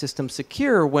make these systems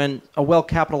secure when a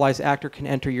well-capitalized actor can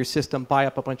enter your system, buy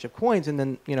up a bunch of coins, and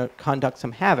then conduct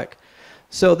some havoc?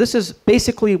 So this is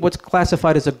basically what's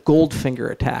classified as a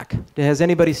Goldfinger attack. Has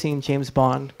anybody seen James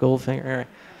Bond, Goldfinger,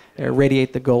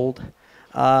 radiate the gold?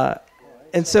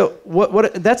 And so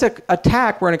that's an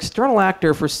attack where an external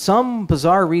actor, for some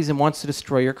bizarre reason, wants to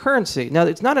destroy your currency. Now,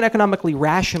 it's not an economically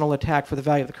rational attack for the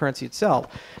value of the currency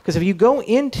itself. Because if you go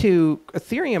into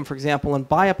Ethereum, for example, and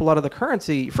buy up a lot of the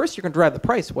currency, first you're going to drive the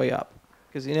price way up.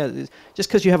 Because just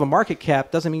because you have a market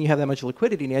cap doesn't mean you have that much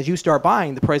liquidity. And as you start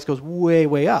buying, the price goes way,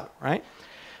 way up, right?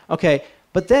 Okay,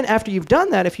 but then after you've done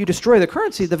that, if you destroy the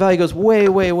currency, the value goes way,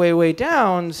 way, way, way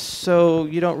down, so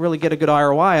you don't really get a good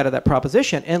ROI out of that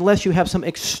proposition unless you have some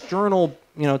external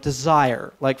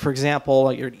desire. Like, for example,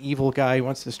 like you're an evil guy who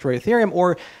wants to destroy Ethereum,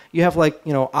 or you have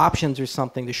options or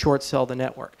something to short sell the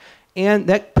network. And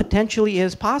that potentially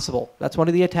is possible. That's one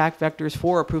of the attack vectors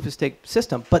for a proof-of-stake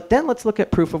system. But then let's look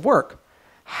at proof of work.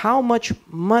 How much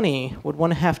money would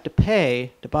one have to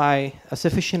pay to buy a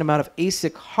sufficient amount of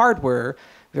ASIC hardware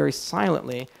very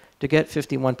silently to get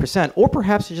 51%? Or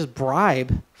perhaps to just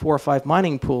bribe 4 or 5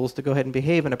 mining pools to go ahead and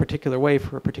behave in a particular way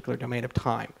for a particular domain of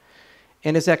time.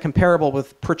 And is that comparable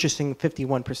with purchasing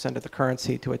 51% of the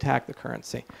currency to attack the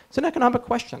currency? It's an economic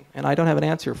question, and I don't have an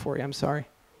answer for you. I'm sorry.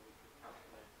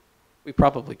 We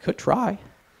probably could try.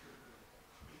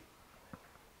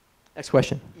 Next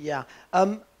question. Yeah.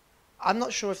 I'm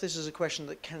not sure if this is a question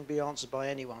that can be answered by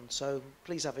anyone, so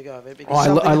please have a go of it.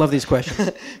 I love these questions.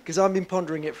 Because I've been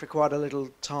pondering it for quite a little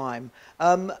time.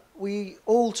 We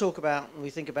all talk about, and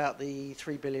we think about the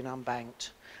 3 billion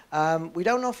unbanked. We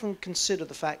don't often consider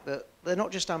the fact that they're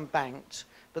not just unbanked,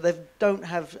 but they don't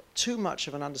have too much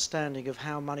of an understanding of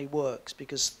how money works,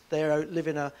 because they live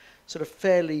in a sort of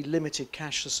fairly limited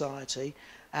cash society,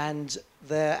 and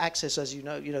their access, as you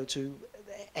know, to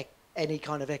any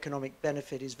kind of economic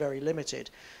benefit is very limited.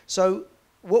 So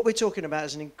what we're talking about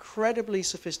is an incredibly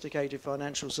sophisticated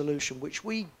financial solution, which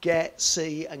we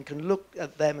see, and can look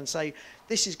at them and say,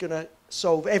 this is going to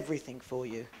solve everything for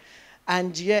you.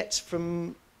 And yet,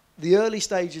 from the early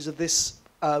stages of this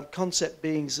concept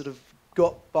being sort of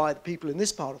got by the people in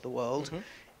this part of the world,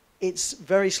 it's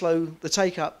very slow. The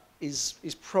take-up is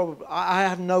probably, I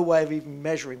have no way of even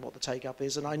measuring what the take-up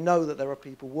is, and I know that there are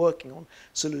people working on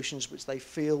solutions which they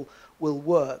feel will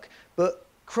work. But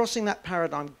crossing that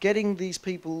paradigm, getting these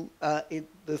people,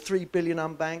 the 3 billion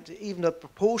unbanked, even a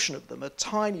proportion of them, a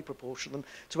tiny proportion of them,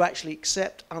 to actually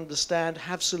accept, understand,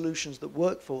 have solutions that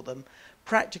work for them,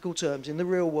 practical terms in the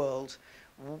real world.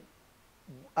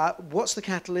 What's the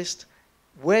catalyst?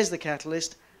 Where's the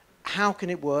catalyst? How can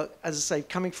it work? As I say,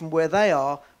 coming from where they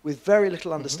are, with very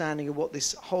little understanding of what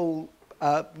this whole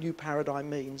new paradigm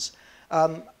means.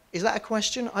 Is that a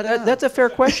question? I don't know. That's a fair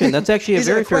question. That's actually a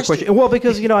very fair question. Well,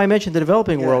 because I mentioned the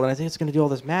developing world, and I think it's going to do all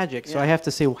this magic. So I have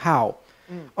to say, how?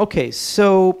 Okay,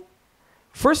 so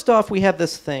first off, we have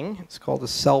this thing. It's called a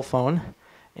cell phone.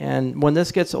 And when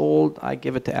this gets old, I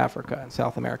give it to Africa and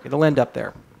South America. It'll end up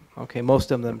there. Okay,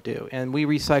 most of them do. And we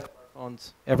recycle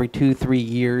phones every 2-3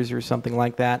 years or something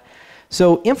like that.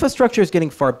 So infrastructure is getting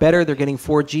far better. They're getting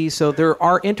 4G. So there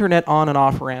are internet on and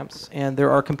off ramps. And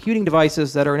there are computing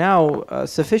devices that are now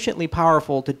sufficiently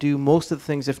powerful to do most of the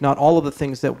things, if not all of the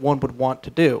things that one would want to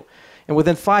do. And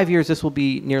within 5 years, this will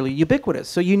be nearly ubiquitous.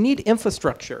 So you need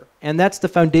infrastructure, and that's the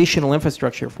foundational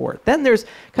infrastructure for it. Then there's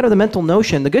kind of the mental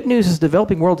notion. The good news is the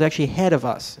developing world's actually ahead of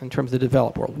us in terms of the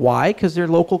developed world. Why? Because their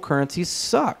local currencies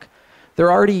suck.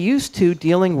 They're already used to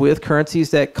dealing with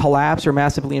currencies that collapse or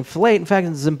massively inflate. In fact,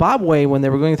 in Zimbabwe, when they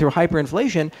were going through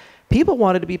hyperinflation, people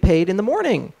wanted to be paid in the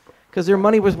morning because their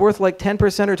money was worth like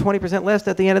 10% or 20% less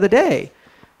at the end of the day.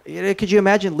 Could you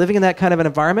imagine living in that kind of an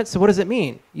environment? So what does it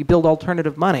mean? You build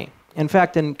alternative money. In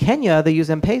fact, in Kenya, they use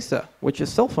M-Pesa, which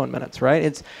is cell phone minutes,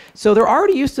 right? So they're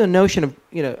already used to the notion of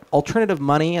alternative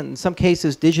money, and in some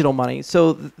cases, digital money.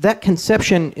 So that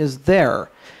conception is there.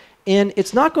 And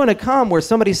it's not going to come where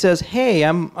somebody says, hey,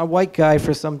 I'm a white guy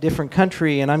for some different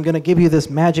country, and I'm going to give you this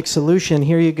magic solution.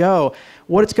 Here you go.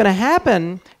 What's going to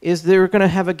happen is they're going to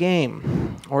have a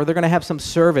game, or they're going to have some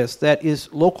service that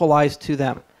is localized to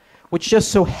them, which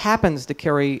just so happens to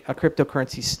carry a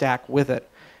cryptocurrency stack with it,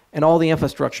 and all the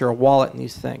infrastructure, a wallet, and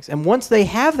these things. And once they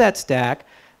have that stack,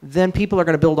 then people are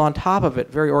going to build on top of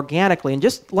it very organically. And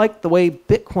just like the way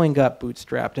Bitcoin got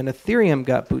bootstrapped and Ethereum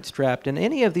got bootstrapped and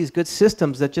any of these good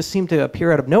systems that just seem to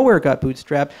appear out of nowhere got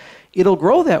bootstrapped, it'll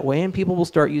grow that way and people will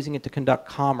start using it to conduct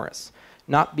commerce.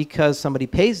 Not because somebody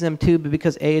pays them to, but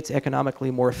because A, it's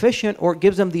economically more efficient, or it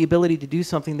gives them the ability to do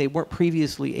something they weren't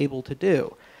previously able to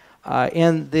do.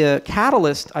 And the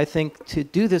catalyst, I think, to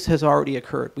do this has already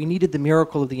occurred. We needed the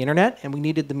miracle of the internet, and we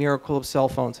needed the miracle of cell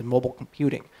phones and mobile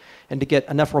computing, and to get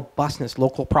enough robustness,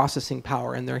 local processing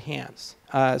power in their hands.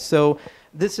 So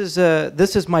this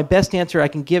is my best answer I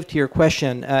can give to your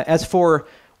question. As for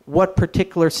what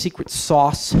particular secret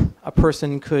sauce a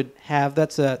person could have,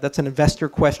 that's an investor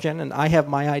question, and I have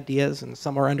my ideas, and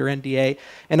some are under NDA,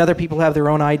 and other people have their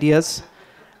own ideas.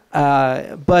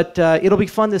 But it'll be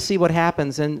fun to see what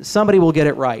happens, and somebody will get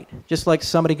it right, just like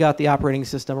somebody got the operating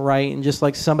system right, and just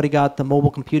like somebody got the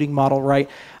mobile computing model right.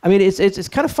 I mean, it's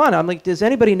kind of fun. I'm like, does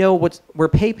anybody know where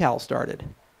PayPal started? It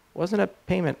wasn't a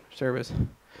payment service.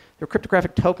 There were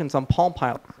cryptographic tokens on Palm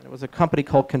Pilot, and it was a company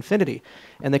called Confinity,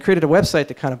 and they created a website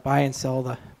to kind of buy and sell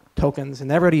the tokens,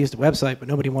 and everybody used the website, but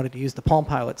nobody wanted to use the Palm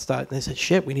Pilot stuff. And they said,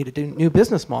 shit, we need to do a new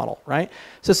business model, right?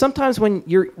 So sometimes when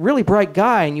you're a really bright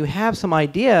guy and you have some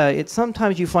idea,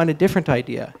 sometimes you find a different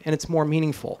idea, and it's more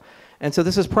meaningful. And so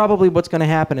this is probably what's going to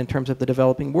happen in terms of the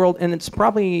developing world, and it's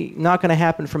probably not going to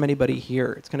happen from anybody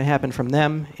here. It's going to happen from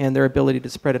them and their ability to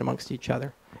spread it amongst each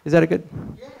other. Is that a good?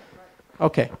 Yeah.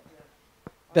 Okay.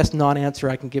 Best non-answer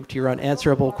I can give to your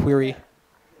unanswerable query.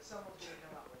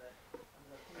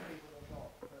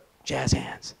 Jazz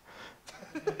hands.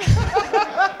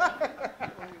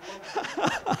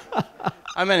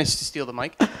 I managed to steal the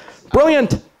mic.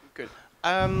 Brilliant. Good.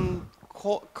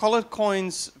 Colored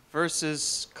coins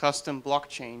versus custom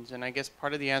blockchains, and I guess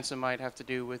part of the answer might have to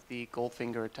do with the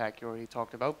Goldfinger attack you already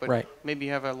talked about, but right. Maybe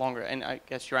you have a longer, and I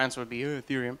guess your answer would be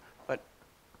Ethereum, but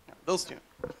no, those two.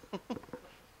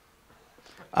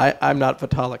 I'm not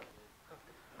Vitalik.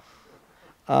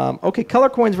 Okay, color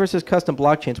coins versus custom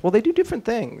blockchains. Well, they do different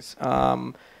things.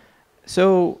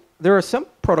 So there are some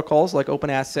protocols like open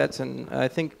assets, and I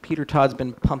think Peter Todd's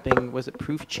been pumping, was it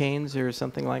proof chains or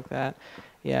something like that?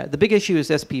 Yeah, the big issue is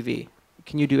SPV.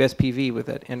 Can you do SPV with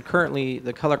it? And currently,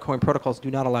 the color coin protocols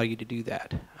do not allow you to do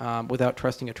that without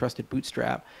trusting a trusted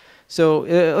bootstrap. So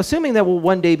assuming that will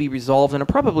one day be resolved, and it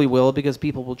probably will because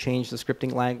people will change the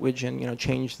scripting language and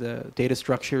change the data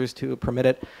structures to permit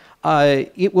it,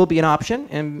 it will be an option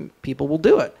and people will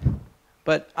do it.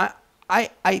 But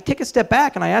I take a step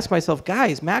back and I ask myself,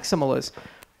 guys, maximalists,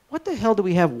 what the hell do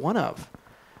we have one of?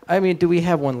 I mean, do we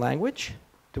have one language?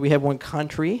 Do we have one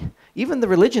country? Even the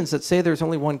religions that say there's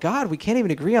only one God, we can't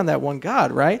even agree on that one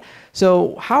God, right?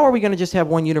 So how are we going to just have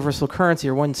one universal currency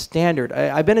or one standard?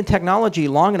 I've been in technology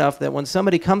long enough that when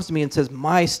somebody comes to me and says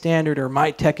my standard or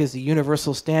my tech is the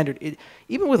universal standard,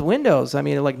 even with Windows, I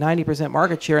mean, like 90%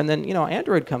 market share, and then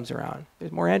Android comes around.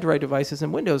 There's more Android devices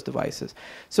than Windows devices.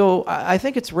 So I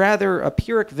think it's rather a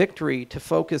Pyrrhic victory to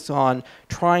focus on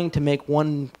trying to make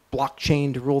one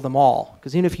blockchain to rule them all.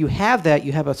 Because even if you have that,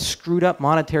 you have a screwed up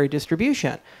monetary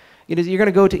distribution. You're going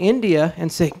to go to India and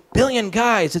say, billion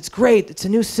guys, it's great, it's a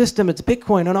new system, it's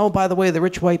Bitcoin, and oh, by the way, the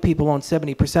rich white people own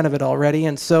 70% of it already,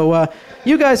 and so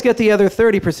you guys get the other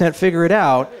 30%, figure it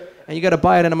out, and you got to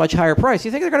buy it at a much higher price.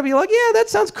 You think they're going to be like, yeah, that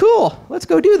sounds cool, let's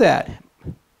go do that.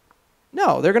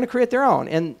 No, they're going to create their own.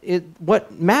 And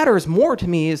what matters more to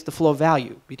me is the flow of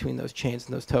value between those chains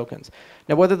and those tokens.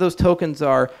 Now, whether those tokens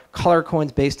are color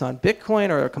coins based on Bitcoin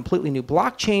or completely new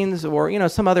blockchains or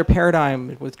some other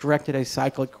paradigm with directed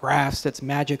acyclic graphs that's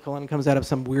magical and comes out of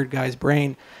some weird guy's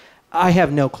brain, I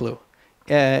have no clue.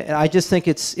 I just think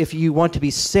if you want to be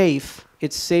safe,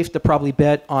 it's safe to probably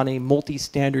bet on a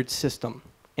multi-standard system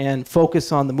and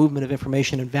focus on the movement of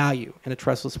information and value in a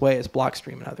trustless way as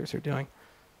Blockstream and others are doing.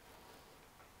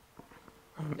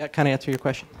 That kind of answer your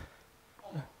question?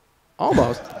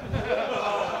 Almost.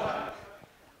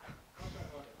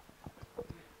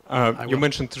 You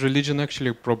mentioned religion,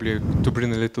 actually, probably to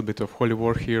bring a little bit of holy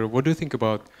war here. What do you think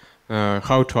about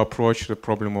how to approach the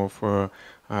problem of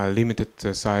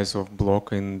limited size of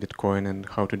block in Bitcoin and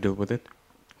how to deal with it?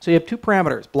 So you have two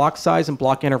parameters, block size and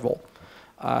block interval.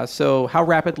 So how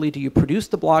rapidly do you produce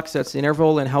the blocks, that's the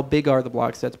interval, and how big are the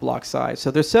blocks, that's block size. So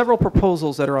there's several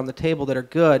proposals that are on the table that are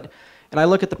good. And I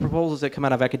look at the proposals that come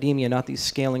out of academia, not these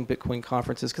scaling Bitcoin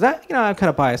conferences, because I'm kind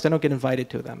of biased. I don't get invited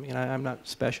to them. I'm not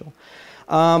special.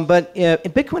 But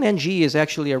Bitcoin NG is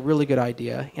actually a really good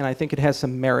idea, and I think it has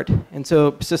some merit. And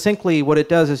so succinctly, what it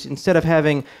does is instead of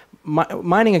having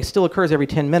mining still occurs every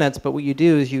 10 minutes, but what you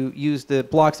do is you use the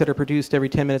blocks that are produced every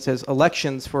 10 minutes as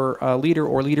elections for a leader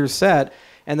or leaders set,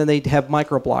 and then they have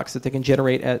micro blocks that they can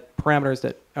generate at parameters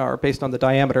that are based on the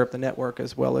diameter of the network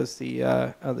as well as the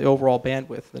overall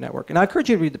bandwidth of the network. And I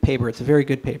encourage you to read the paper. It's a very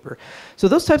good paper. So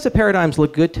those types of paradigms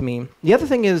look good to me. The other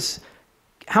thing is,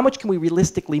 how much can we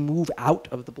realistically move out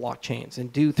of the blockchains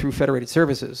and do through federated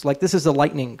services? Like this is a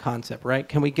lightning concept, right?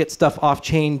 Can we get stuff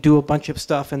off-chain, do a bunch of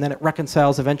stuff, and then it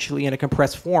reconciles eventually in a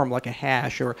compressed form like a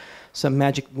hash or some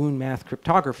magic wound math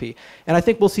cryptography? And I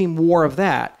think we'll see more of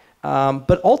that.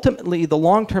 But ultimately, the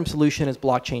long-term solution is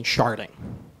blockchain sharding.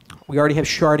 We already have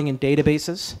sharding in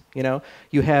databases.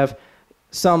 You have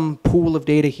some pool of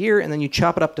data here, and then you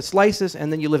chop it up to slices, and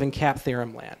then you live in cap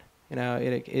theorem land.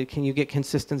 Can you get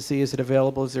consistency? Is it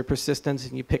available? Is there persistence?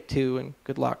 And you pick two, and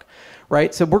good luck,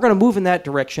 right? So we're going to move in that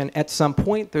direction at some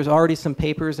point. There's already some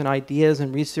papers and ideas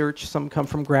and research. Some come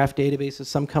from graph databases.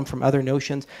 Some come from other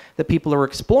notions that people are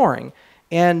exploring.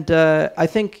 And I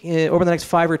think over the next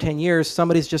 5 or 10 years,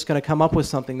 somebody's just going to come up with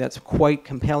something that's quite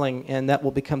compelling, and that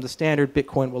will become the standard.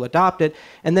 Bitcoin will adopt it,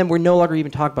 and then we're no longer even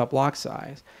talking about block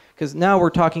size. Because now we're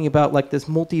talking about like this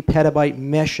multi-petabyte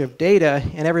mesh of data,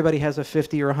 and everybody has a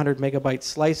 50 or 100 megabyte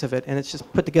slice of it, and it's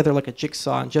just put together like a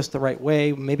jigsaw in just the right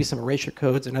way, maybe some erasure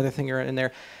codes, another thing are in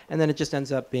there, and then it just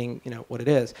ends up being, you know, what it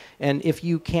is. And if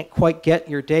you can't quite get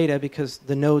your data because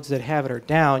the nodes that have it are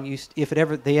down, if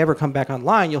they ever come back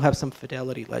online, you'll have some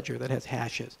fidelity ledger that has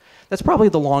hashes. That's probably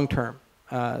the long-term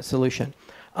solution.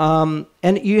 And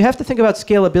you have to think about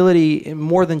scalability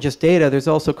more than just data. There's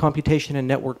also computation and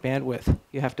network bandwidth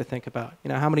you have to think about. You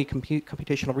know, how many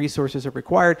computational resources are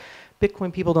required?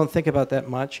 Bitcoin people don't think about that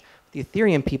much. The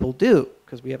Ethereum people do,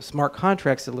 because we have smart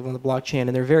contracts that live on the blockchain,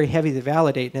 and they're very heavy to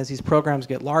validate. And as these programs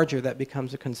get larger, that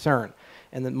becomes a concern.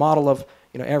 And the model of,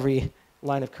 you know, every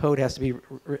line of code has to be,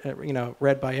 you know,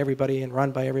 read by everybody and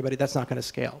run by everybody, that's not going to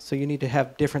scale. So you need to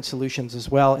have different solutions as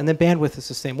well. And then bandwidth is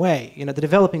the same way. You know, the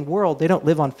developing world, they don't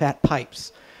live on fat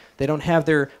pipes. They don't have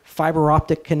their fiber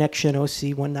optic connection,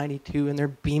 OC 192, and they're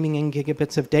beaming in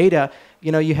gigabits of data.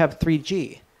 You know, you have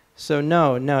 3G. So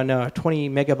no, a 20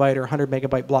 megabyte or 100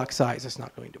 megabyte block size is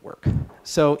not going to work.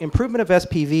 So improvement of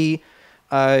SPV,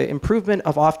 improvement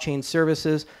of off-chain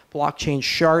services, blockchain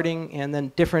sharding, and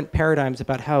then different paradigms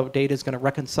about how data is going to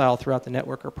reconcile throughout the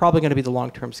network are probably going to be the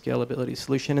long-term scalability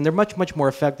solution. And they're much, much more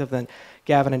effective than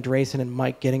Gavin and Drayson and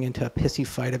Mike getting into a pissy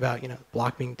fight about, you know,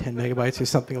 block being 10 megabytes or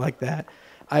something like that.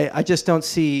 I just don't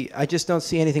see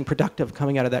anything productive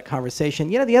coming out of that conversation.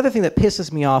 You know, the other thing that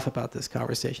pisses me off about this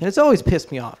conversation, it's always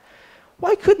pissed me off.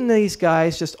 Why couldn't these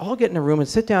guys just all get in a room and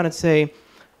sit down and say,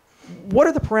 what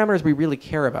are the parameters we really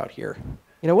care about here?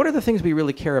 You know, what are the things we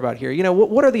really care about here? You know,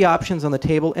 what are the options on the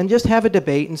table? And just have a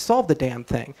debate and solve the damn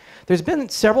thing. There's been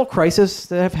several crises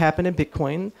that have happened in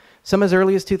Bitcoin, some as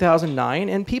early as 2009,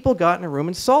 and people got in a room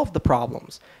and solved the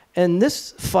problems. And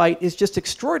this fight is just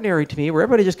extraordinary to me, where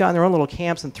everybody just got in their own little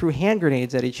camps and threw hand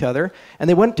grenades at each other. And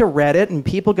they went to Reddit, and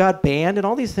people got banned, and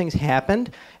all these things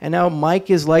happened. And now Mike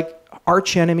is like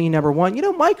arch enemy number one. You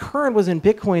know, Mike Hearn was in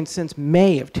Bitcoin since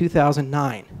May of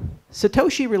 2009.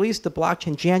 Satoshi released the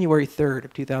blockchain January 3rd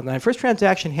of 2009. First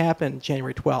transaction happened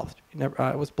January 12th.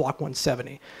 It was block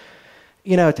 170,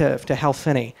 you know, to Hal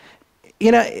Finney.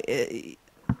 You know,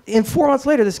 and 4 months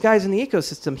later, this guy's in the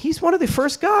ecosystem. He's one of the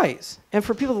first guys. And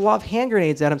for people to lob hand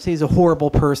grenades at him, say he's a horrible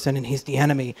person and he's the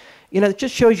enemy, you know, it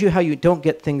just shows you how you don't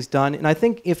get things done. And I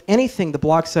think, if anything, the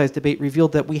block size debate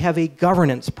revealed that we have a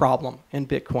governance problem in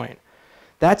Bitcoin.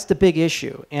 That's the big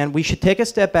issue. And we should take a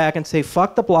step back and say,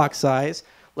 fuck the block size.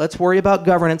 Let's worry about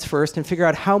governance first and figure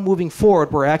out how, moving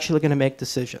forward, we're actually going to make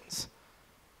decisions.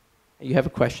 You have a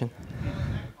question?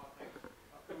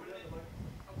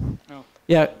 Oh.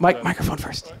 Yeah, microphone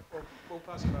first.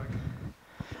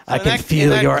 I can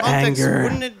feel your anger.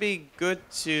 Wouldn't it be good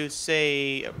to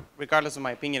say, regardless of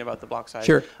my opinion about the block size,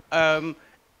 sure.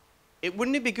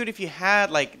 Wouldn't it be good if you had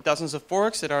like dozens of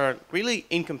forks that are really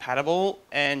incompatible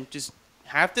and just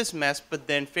have this mess, but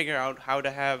then figure out how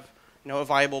to have, you know, a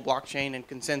viable blockchain and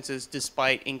consensus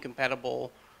despite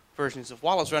incompatible versions of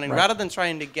wallets running, rather than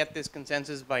trying to get this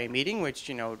consensus by a meeting, which,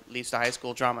 you know, leads to high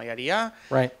school drama, yada yada.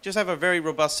 Right. Just have a very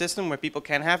robust system where people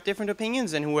can have different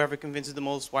opinions, and whoever convinces the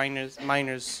most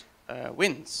miners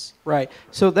wins. Right.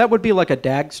 So that would be like a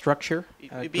DAG structure.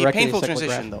 It'd be a painful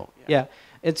transition, though. Yeah.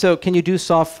 And so, can you do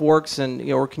soft forks, and,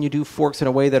 you know, or can you do forks in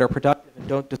a way that are productive and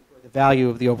don't destroy the value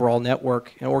of the overall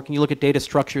network? You know, or can you look at data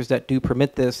structures that do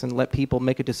permit this and let people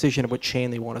make a decision of what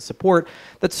chain they want to support?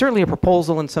 That's certainly a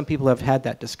proposal, and some people have had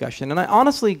that discussion. And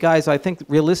honestly, guys, I think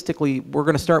realistically we're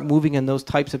going to start moving in those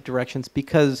types of directions,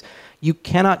 because you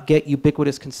cannot get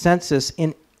ubiquitous consensus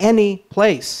in any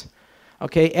place.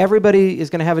 Okay, everybody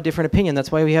is going to have a different opinion.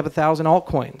 That's why we have 1,000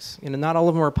 altcoins. You know, not all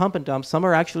of them are pump and dump. Some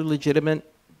are actually legitimate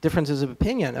differences of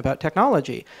opinion about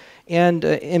technology. And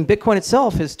Bitcoin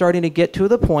itself is starting to get to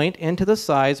the point and to the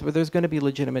size where there's going to be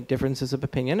legitimate differences of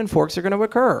opinion, and forks are going to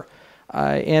occur.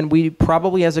 And we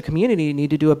probably, as a community, need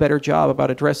to do a better job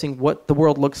about addressing what the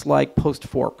world looks like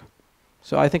post-fork.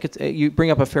 So I think you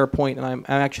bring up a fair point, and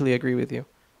I actually agree with you.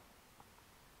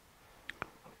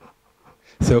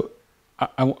 So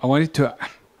I wanted to...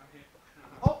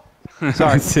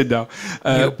 Sorry. Sit down.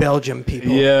 You Belgium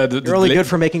people. Yeah, you're only good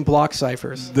for making block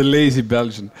ciphers. The lazy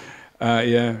Belgian.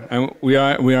 Yeah, and we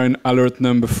are in alert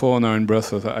number 4 now in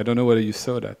Brussels. I don't know whether you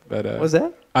saw that, but what's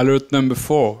that? Alert number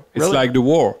 4. It's really? like the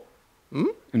war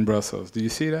in Brussels. Do you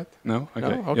see that? No. Okay.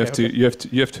 No? Okay, you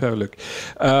have to have a look.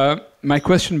 My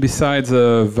question, besides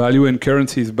value and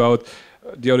currency, is about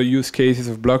the other use cases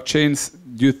of blockchains.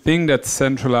 Do you think that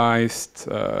centralized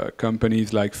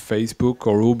companies like Facebook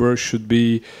or Uber should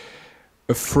be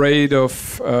afraid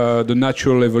of the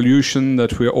natural evolution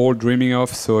that we're all dreaming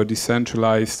of, so a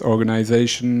decentralized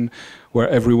organization where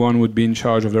everyone would be in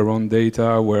charge of their own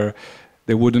data, where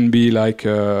there wouldn't be like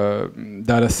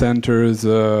data centers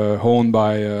owned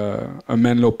by a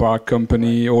Menlo Park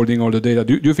company holding all the data.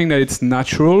 Do you think that it's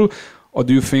natural, or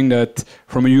do you think that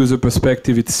from a user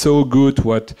perspective it's so good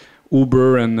what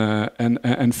Uber and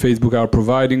Facebook are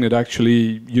providing that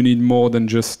actually you need more than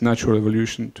just natural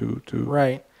evolution to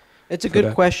Right. It's a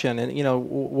good question, and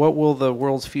what will the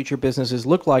world's future businesses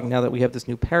look like now that we have this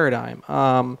new paradigm?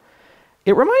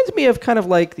 It reminds me of kind of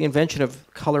like the invention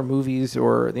of color movies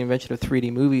or the invention of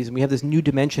 3D movies, and we have this new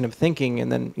dimension of thinking,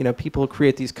 and then people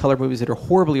create these color movies that are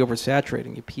horribly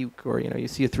oversaturating. You puke, or you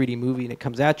see a 3D movie and it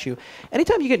comes at you.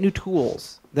 Anytime you get new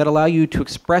tools that allow you to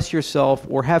express yourself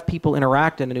or have people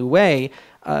interact in a new way,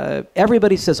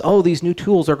 everybody says, oh, these new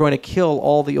tools are going to kill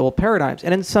all the old paradigms.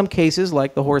 And in some cases,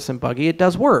 like the horse and buggy, it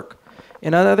does work.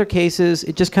 In other cases,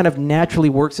 it just kind of naturally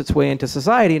works its way into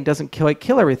society and doesn't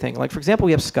kill everything. Like, for example,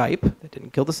 we have Skype. That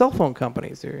didn't kill the cell phone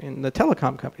companies. And the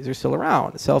telecom companies are still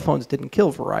around. The cell phones didn't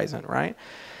kill Verizon, right?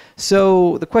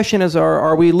 So the question is,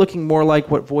 are we looking more like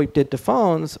what VoIP did to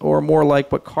phones or more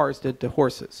like what cars did to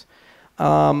horses?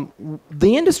 The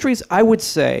industries, I would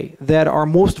say, that are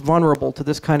most vulnerable to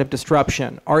this kind of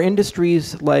disruption are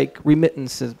industries like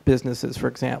remittances businesses, for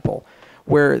example,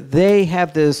 where they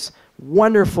have this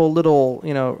wonderful little,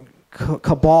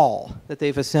 cabal that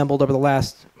they've assembled over the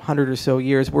last 100 or so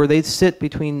years, where they sit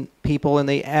between people and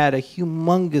they add a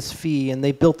humongous fee, and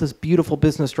they built this beautiful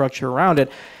business structure around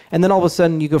it. And then all of a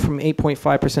sudden you go from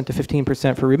 8.5% to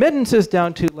 15% for remittances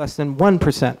down to less than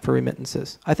 1% for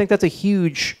remittances. I think that's a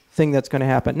huge thing that's going to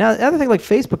happen. Now, the other thing, like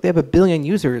Facebook, they have 1 billion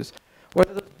users.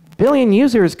 Whether the 1 billion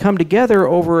users come together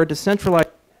over a decentralized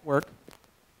network,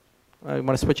 I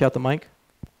want to switch out the mic.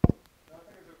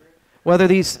 Whether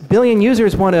these 1 billion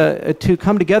users want to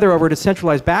come together over a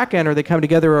decentralized backend, or they come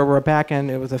together over a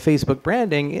backend with a Facebook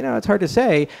branding, it's hard to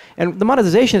say. And the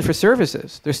monetization is for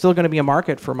services. There's still going to be a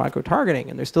market for micro-targeting,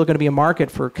 and there's still going to be a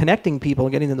market for connecting people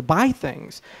and getting them to buy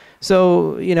things.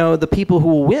 So, the people who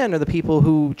will win are the people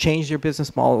who change their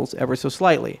business models ever so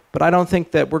slightly. But I don't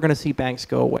think that we're going to see banks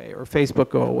go away, or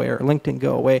Facebook go away, or LinkedIn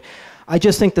go away. I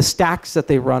just think the stacks that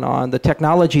they run on, the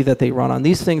technology that they run on,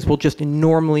 these things will just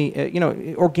enormously,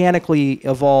 organically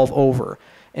evolve over.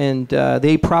 And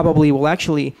they probably will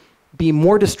actually be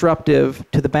more disruptive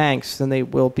to the banks than they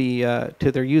will be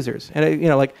to their users. And,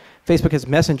 like Facebook has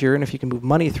Messenger, and if you can move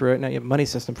money through it, now you have a money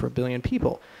system for 1 billion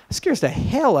people. It scares the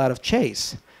hell out of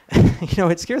Chase.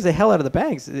 It scares the hell out of the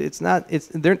banks.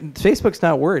 Facebook's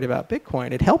not worried about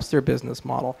Bitcoin. It helps their business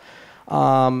model.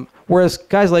 Whereas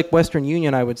guys like Western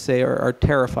Union, I would say, are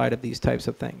terrified of these types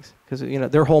of things because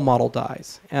their whole model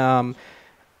dies.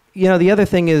 The other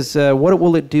thing is, what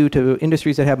will it do to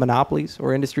industries that have monopolies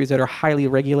or industries that are highly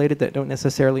regulated that don't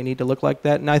necessarily need to look like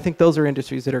that? And I think those are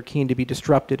industries that are keen to be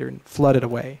disrupted or flooded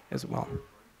away as well.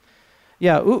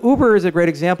 Yeah, Uber is a great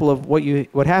example of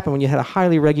what happened when you had a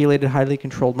highly regulated, highly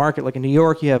controlled market. Like in New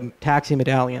York, you have taxi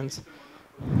medallions.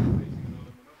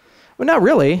 Well, not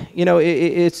really.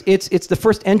 It's the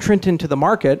first entrant into the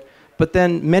market, but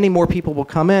then many more people will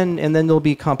come in, and then there'll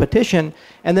be competition.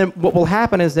 And then what will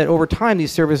happen is that over time,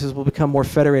 these services will become more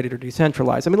federated or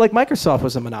decentralized. I mean, like Microsoft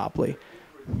was a monopoly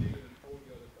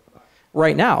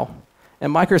right now.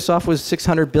 And Microsoft was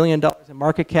 $600 billion in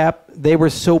market cap. They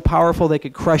were so powerful they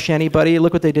could crush anybody.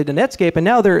 Look what they did to Netscape, and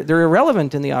now they're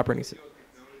irrelevant in the operating system.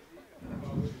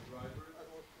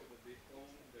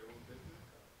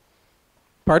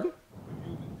 Pardon?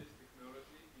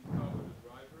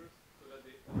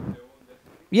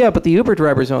 Yeah, but the Uber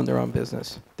drivers own their own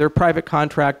business. They're private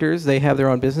contractors. They have their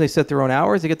own business. They set their own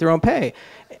hours. They get their own pay.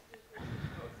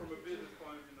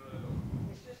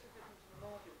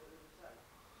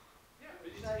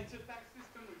 It's a tax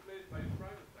system replaced by a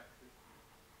private tax system.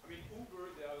 I mean,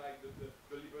 Uber, they are like the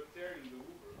libertarian, the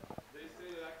Uber. They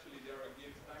say that actually they are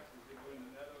against taxes. They go in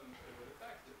the Netherlands for the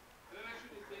taxes. And then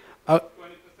actually they take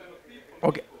 20% of people.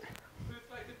 Okay. So it's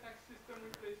like a tax system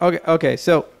replaced. Okay.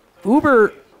 So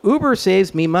Uber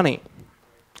saves me money.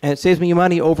 And it saves me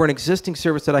money over an existing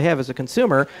service that I have as a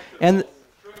consumer. And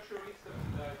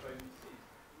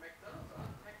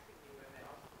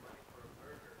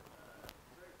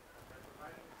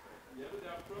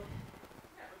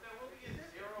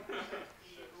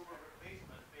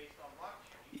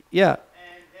yeah.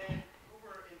 And then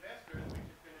Uber investors, which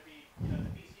is going to be, the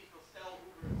VCs will sell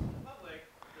Uber to the public.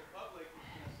 The public is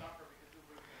going to suffer because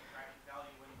Uber is going to crash in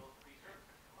value when those free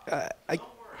services come out.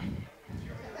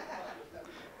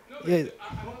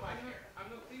 I'm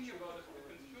not thinking about it from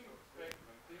the consumer perspective.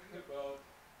 I'm thinking about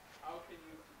how can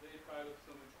you today pile up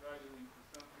so much value into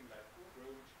something like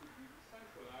Uber, which could be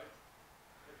decentralized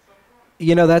at some point.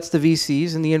 you know, that's the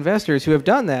VCs and the investors who have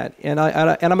done that. And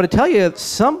I'm going to tell you,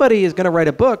 somebody is going to write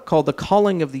a book called The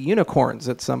Calling of the Unicorns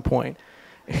at some point.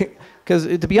 Because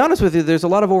to be honest with you, there's a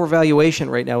lot of overvaluation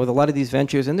right now with a lot of these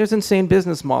ventures, and there's insane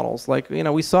business models. Like, you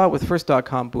know, we saw it with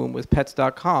first.com boom, with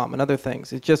pets.com and other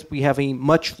things. It's just we have a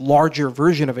much larger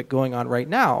version of it going on right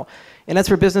now. And that's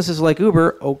for businesses like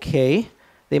Uber. Okay,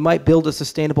 they might build a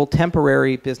sustainable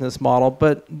temporary business model,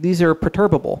 but these are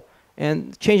perturbable.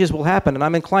 And changes will happen, and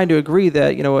I'm inclined to agree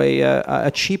that, you know,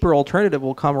 a cheaper alternative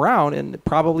will come around, and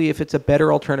probably if it's a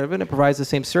better alternative and it provides the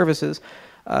same services,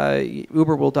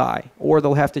 Uber will die, or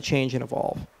they'll have to change and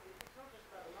evolve.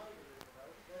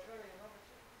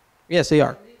 Yes, they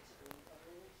are.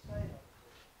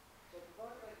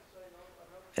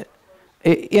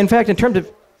 In fact, in terms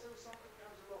of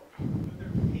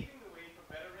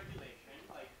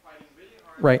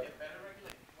right.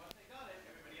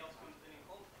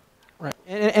 Right.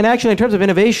 And actually, in terms of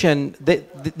innovation,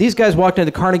 these guys walked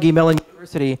into Carnegie Mellon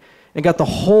University and got the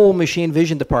whole machine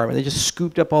vision department. They just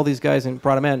scooped up all these guys and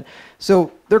brought them in.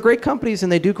 So they're great companies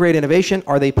and they do great innovation.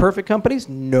 Are they perfect companies?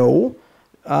 No.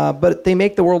 But they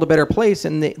make the world a better place,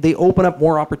 and they open up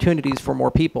more opportunities for more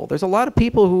people. There's a lot of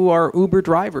people who are Uber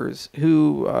drivers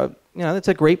who, you know, that's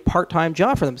a great part-time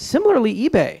job for them. Similarly,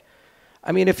 eBay.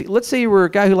 I mean, let's say you were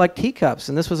a guy who liked teacups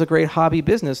and this was a great hobby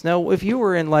business. Now, if you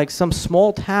were in like some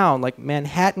small town like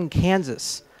Manhattan,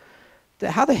 Kansas,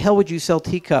 how the hell would you sell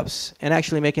teacups and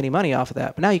actually make any money off of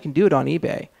that? But now you can do it on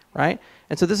eBay, right?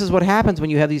 And so this is what happens when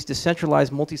you have these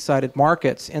decentralized, multi-sided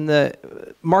markets. And the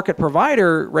market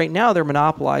provider, right now, they're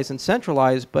monopolized and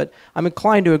centralized, but I'm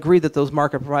inclined to agree that those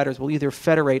market providers will either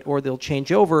federate or they'll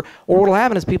change over, or what will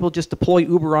happen is people just deploy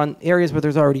Uber on areas where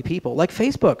there's already people, like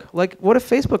Facebook. Like, what if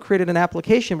Facebook created an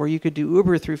application where you could do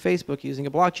Uber through Facebook using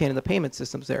a blockchain and the payment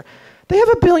systems there? They have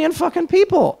 1 billion fucking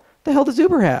people. The hell does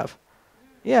Uber have?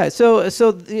 Yeah, so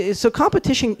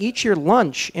competition eats your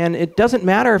lunch, and it doesn't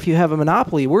matter if you have a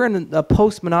monopoly. We're in a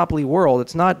post-monopoly world.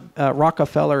 It's not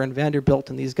Rockefeller and Vanderbilt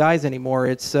and these guys anymore.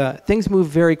 It's things move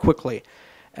very quickly,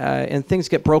 and things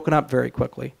get broken up very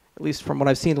quickly, at least from what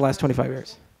I've seen in the last 25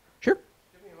 years. Sure.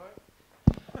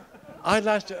 I'd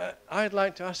like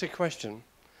to ask a question,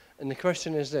 and the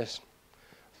question is this.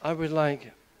 I would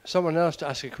like someone else to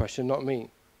ask a question, not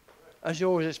me. As you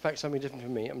always expect something different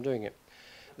from me, I'm doing it.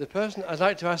 The person I'd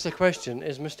like to ask the question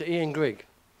is Mr. Ian Grigg.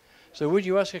 So would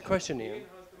you ask a question, Ian?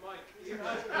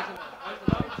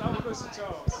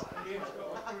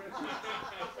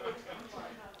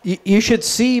 You should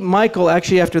see Michael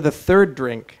actually after the third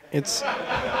drink. It's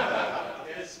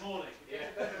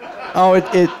oh,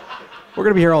 we're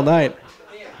gonna be here all night.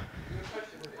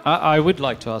 I would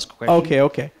like to ask a question.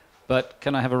 Okay. But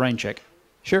can I have a rain check?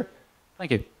 Sure.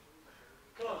 Thank you.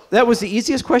 That was the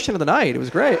easiest question of the night. It was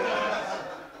great.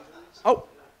 Oh.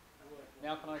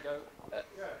 Now can I go?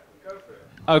 Go for it.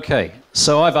 Okay,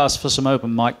 so I've asked for some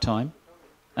open mic time,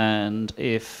 and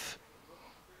if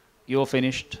you're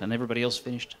finished and everybody else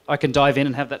finished, I can dive in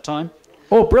and have that time.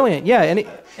 Oh, brilliant! Yeah,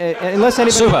 unless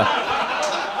anybody. Super.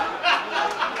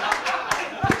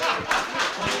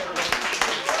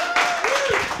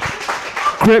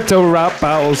 Crypto rap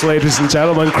battles, ladies and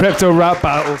gentlemen. Crypto rap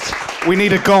battles. We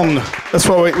need a gong. That's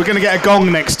what we're going to get a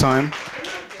gong next time.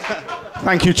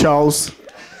 Thank you, Charles.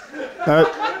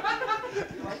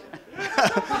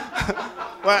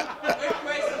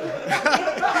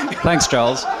 Thanks,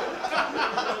 Charles.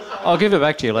 I'll give it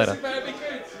back to you later.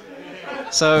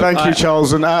 So thank you,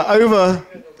 Charles, and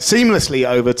seamlessly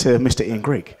over to Mr. Ian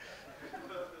Grigg.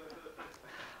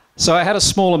 So I had a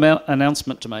small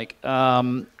announcement to make,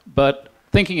 but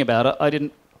thinking about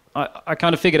it, I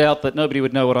kind of figured out that nobody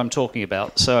would know what I'm talking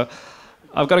about. So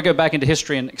I've got to go back into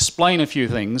history and explain a few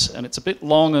things, and it's a bit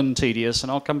long and tedious,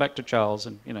 and I'll come back to Charles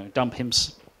and, you know, dump him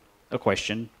a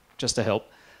question just to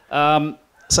help.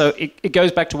 So it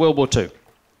goes back to World War II.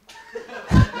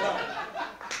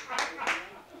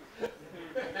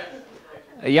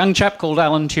 A young chap called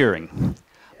Alan Turing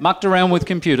mucked around with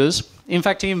computers. In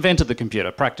fact, he invented the computer,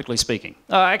 practically speaking.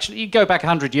 Actually, you go back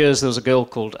 100 years, there was a girl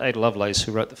called Ada Lovelace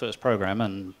who wrote the first program,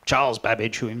 and Charles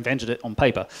Babbage who invented it on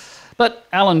paper. But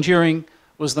Alan Turing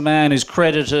was the man who's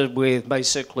credited with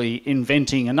basically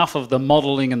inventing enough of the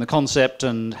modelling and the concept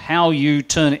and how you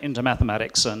turn it into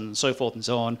mathematics and so forth and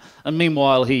so on. And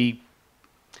meanwhile, he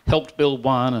helped build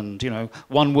one and, you know,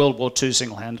 won World War II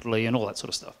single-handedly and all that sort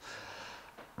of stuff.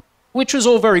 Which was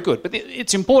all very good, but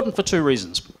it's important for two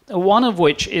reasons. One of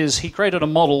which is he created a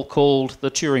model called the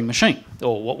Turing machine,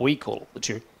 or what we call the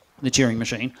Turing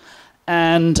machine.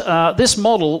 And this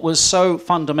model was so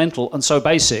fundamental and so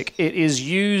basic, it is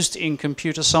used in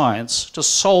computer science to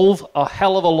solve a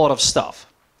hell of a lot of stuff.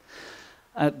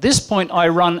 At this point, I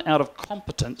run out of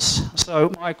competence.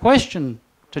 So my question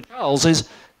to Charles is,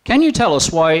 can you tell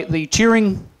us why the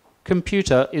Turing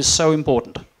computer is so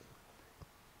important?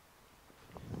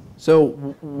 So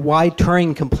why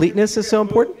Turing completeness is so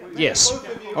important? Yes.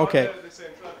 Okay.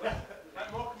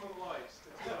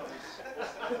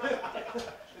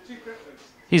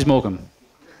 He's Morecambe.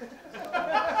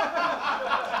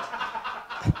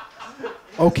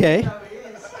 Okay.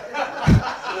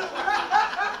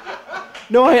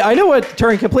 No, I know what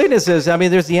Turing completeness is. I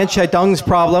mean, there's the Entscheidungs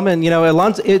problem, and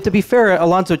Alonzo. To be fair,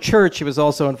 Alonzo Church, he was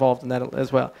also involved in that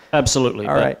as well. Absolutely.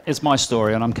 All right. It's my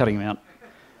story, and I'm cutting him out.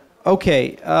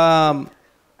 Okay.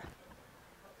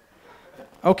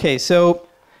 Okay. So,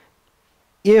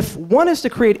 if one is to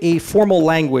create a formal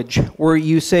language where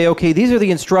you say, okay, these are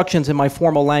the instructions in my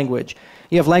formal language.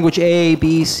 You have language A,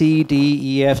 B, C, D,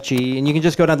 E, F, G, and you can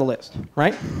just go down the list,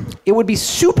 right? It would be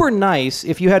super nice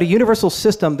if you had a universal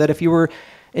system that if you were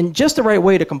in just the right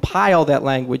way to compile that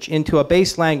language into a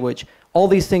base language, all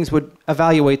these things would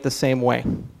evaluate the same way,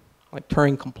 like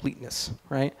Turing completeness,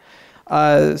 right?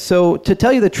 So to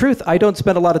tell you the truth, I don't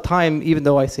spend a lot of time, even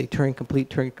though I say Turing complete,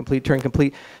 Turing complete, Turing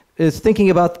complete, is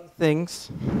thinking about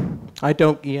things. I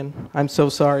don't, Ian. I'm so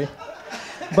sorry.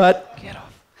 But Get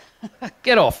off.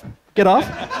 Get off. Get off?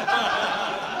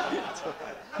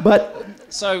 But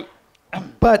So,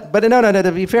 but no.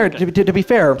 To be fair, to be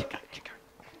fair,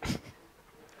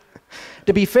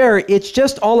 to be fair, it's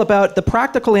just all about the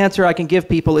practical answer I can give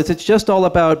people is it's just all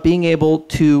about being able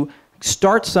to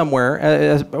start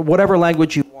somewhere, whatever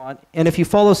language you want, and if you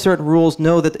follow certain rules,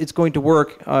 know that it's going to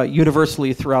work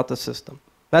universally throughout the system.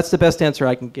 That's the best answer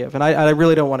I can give, and I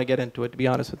really don't want to get into it, to be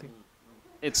honest with you.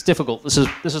 it's difficult. This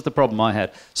is the problem I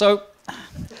had. So,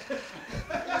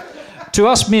 to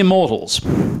us mere mortals,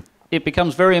 it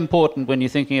becomes very important when you're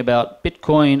thinking about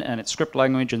Bitcoin and its script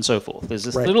language and so forth. There's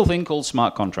this little thing called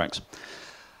smart contracts,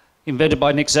 invented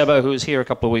by Nick Szabo, who was here a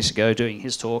couple of weeks ago doing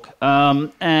his talk.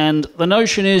 And the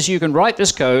notion is you can write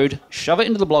this code, shove it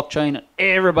into the blockchain, and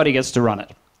everybody gets to run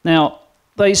it. Now,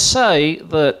 they say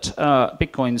that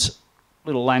Bitcoin's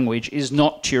little language is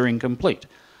not Turing complete.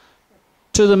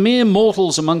 To the mere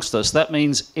mortals amongst us, that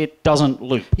means it doesn't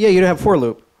loop. Yeah, you don't have for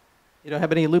loop. You don't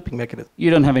have any looping mechanism.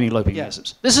 You don't have any looping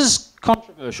mechanisms. This is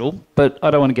controversial, but I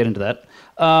don't want to get into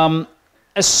that.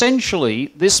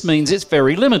 Essentially, this means it's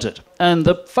very limited. And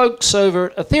the folks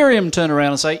over at Ethereum turn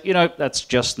around and say, you know, that's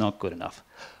just not good enough.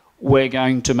 We're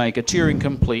going to make a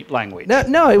Turing-complete language.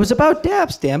 No, it was about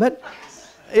dApps, damn it.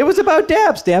 It was about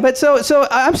dApps, damn it. So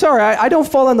I'm sorry, I don't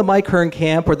fall in the Mike Hearn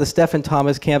camp or the Stephen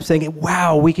Thomas camp saying,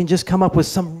 wow, we can just come up with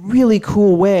some really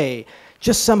cool way,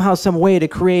 just somehow some way to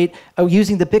create,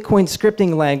 using the Bitcoin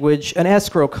scripting language, an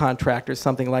escrow contract or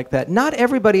something like that. Not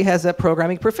everybody has that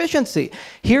programming proficiency.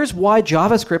 Here's why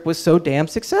JavaScript was so damn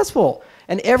successful.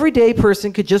 An everyday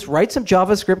person could just write some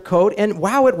JavaScript code and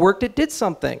wow, it worked, it did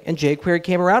something. And jQuery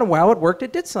came around and wow, it worked,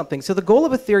 it did something. So the goal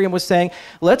of Ethereum was saying,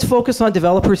 let's focus on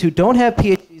developers who don't have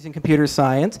PhDs in computer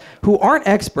science, who aren't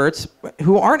experts,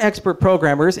 who aren't expert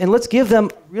programmers, and let's give them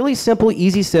a really simple,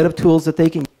 easy set of tools that they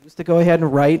can use to go ahead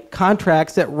and write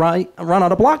contracts that run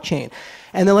on a blockchain.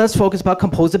 And then let's focus about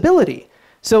composability.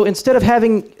 So instead of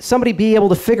having somebody be able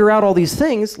to figure out all these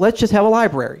things, let's just have a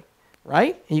library,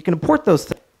 right? And you can import those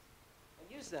things.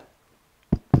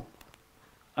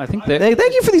 I think that...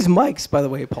 Thank you for these mics, by the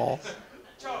way, Paul.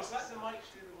 Charles, let the mics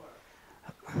do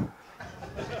the work.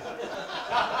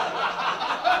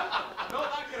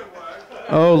 Not that gonna work.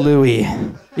 Oh, Louis,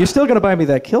 you're still gonna buy me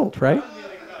that kilt, right?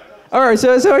 All right.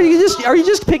 So are you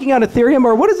just picking on Ethereum,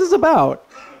 or what is this about?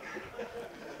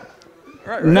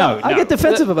 No, I get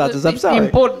defensive about this. I'm sorry.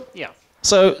 Important, yeah.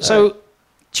 So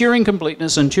Turing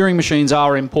completeness and Turing machines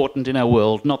are important in our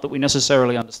world, not that we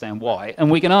necessarily understand why, and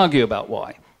we can argue about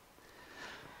why.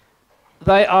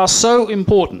 They are so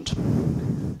important,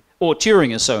 or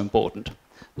Turing is so important,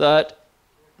 that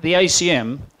the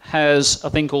ACM has a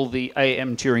thing called the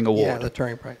AM Turing Award. Yeah, the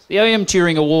Turing Prize. The AM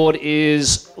Turing Award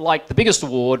is like the biggest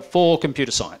award for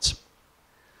computer science.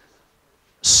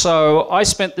 So I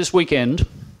spent this weekend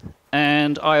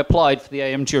and I applied for the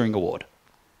AM Turing Award.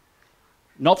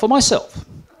 Not for myself.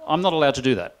 I'm not allowed to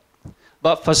do that.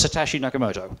 But for Satoshi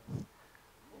Nakamoto.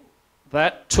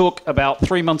 That took about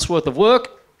 3 months' worth of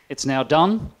work. It's now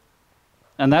done,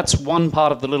 and that's one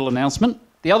part of the little announcement.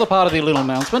 The other part of the little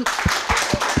announcement...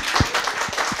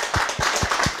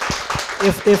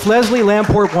 If Leslie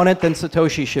Lamport won it, then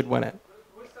Satoshi should win it.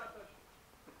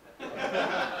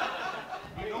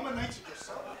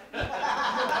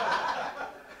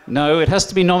 No, it has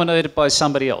to be nominated by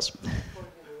somebody else.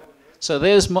 So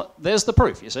there's the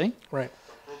proof, you see? Right.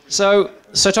 So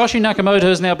Satoshi Nakamoto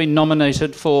has now been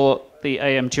nominated for the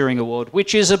AM Turing Award,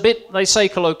 which is a bit, they say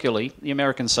colloquially, the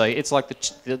Americans say, it's like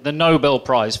the Nobel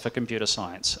Prize for computer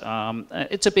science.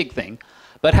 It's a big thing.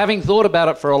 But having thought about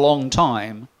it for a long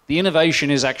time, the innovation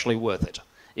is actually worth it.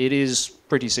 It is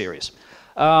pretty serious.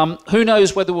 Who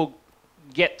knows whether we'll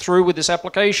get through with this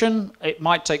application? It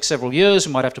might take several years.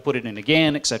 We might have to put it in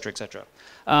again, etc., etc.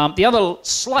 The other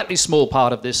slightly small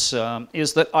part of this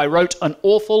is that I wrote an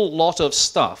awful lot of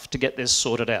stuff to get this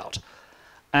sorted out.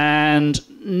 And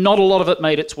not a lot of it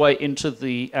made its way into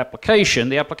the application.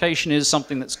 The application is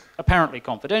something that's apparently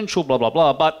confidential, blah, blah,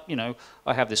 blah, but, you know,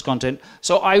 I have this content.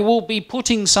 So I will be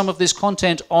putting some of this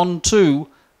content onto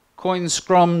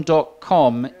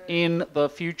coinscrum.com in the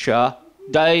future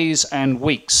days and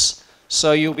weeks.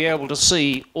 So you'll be able to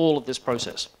see all of this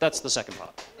process. That's the second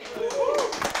part.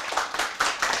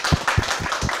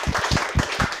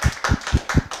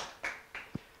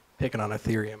 Picking on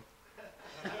Ethereum.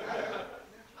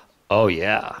 Oh,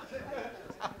 yeah.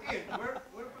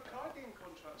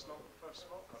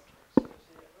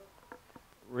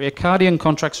 Ricardian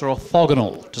contracts are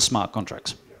orthogonal to smart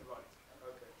contracts.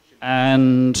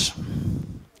 And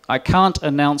I can't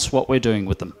announce what we're doing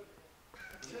with them.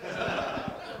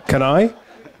 Can I?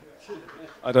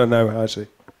 I don't know, actually.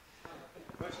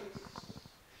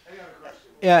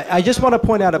 Yeah, I just want to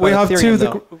point out about Ethereum,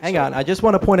 though. Hang on, I just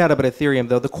want to point out about Ethereum,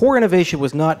 though. The core innovation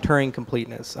was not Turing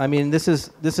completeness. I mean, this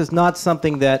is not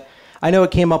something that, I know it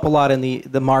came up a lot in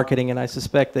the marketing, and I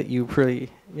suspect that you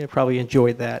probably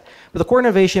enjoyed that. But the core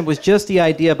innovation was just the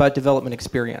idea about development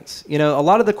experience. You know, a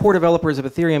lot of the core developers of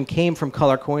Ethereum came from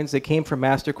Color Coins, they came from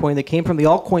Mastercoin, they came from the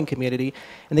altcoin community,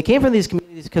 and they came from these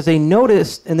communities because they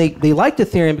noticed, and they liked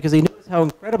Ethereum because they noticed how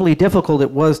incredibly difficult it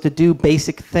was to do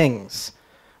basic things.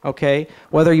 Okay,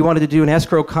 whether you wanted to do an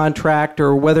escrow contract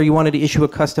or whether you wanted to issue a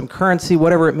custom currency,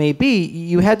 whatever it may be,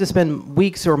 you had to spend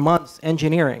weeks or months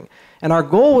engineering. And our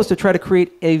goal was to try to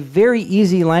create a very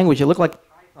easy language. It looked like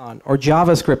Python or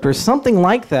JavaScript or something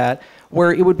like that,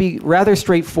 where it would be rather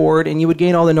straightforward and you would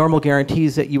gain all the normal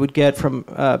guarantees that you would get from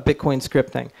Bitcoin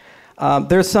scripting.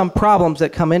 There's some problems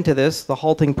that come into this. The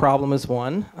halting problem is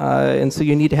one. And so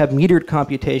you need to have metered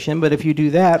computation. But if you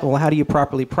do that, well, how do you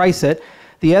properly price it?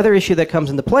 The other issue that comes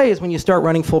into play is when you start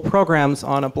running full programs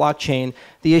on a blockchain,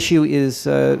 the issue is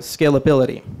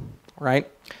scalability, right?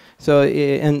 So,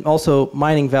 and also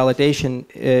mining validation.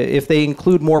 If they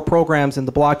include more programs in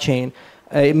the blockchain,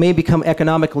 it may become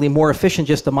economically more efficient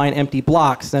just to mine empty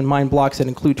blocks than mine blocks that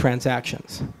include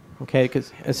transactions. Okay,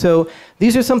 so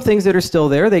these are some things that are still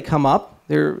there. They come up.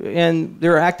 And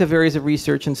there are active areas of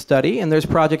research and study, and there's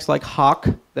projects like Hawk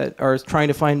that are trying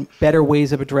to find better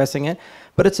ways of addressing it,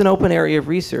 but it's an open area of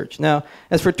research. Now,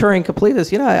 as for Turing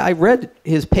completeness, you know, I read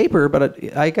his paper,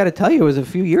 but I got to tell you, it was a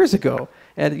few years ago.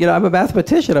 And, you know, I'm a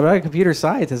mathematician, I'm not a computer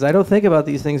scientist. I don't think about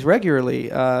these things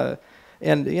regularly.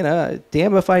 And, you know,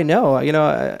 damn if I know. You know,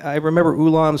 I remember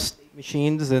Ulam's state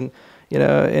machines and, you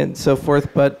know, and so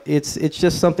forth, but it's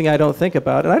just something I don't think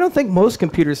about. And I don't think most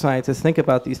computer scientists think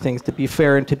about these things, to be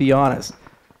fair and to be honest.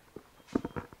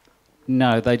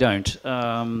 No, they don't.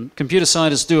 Computer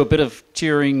scientists do a bit of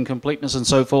Turing completeness and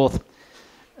so forth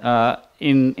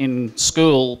in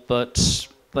school, but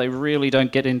they really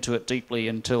don't get into it deeply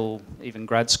until even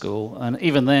grad school. And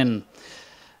even then,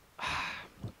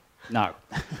 no.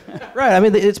 Right. I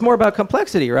mean, it's more about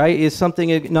complexity, right? Is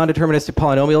something a non-deterministic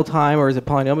polynomial time, or is it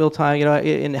polynomial time? You know,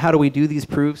 and how do we do these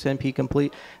proofs? NP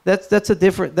complete.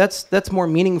 That's more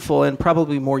meaningful and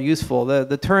probably more useful.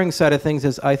 The Turing side of things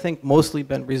has, I think, mostly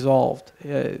been resolved,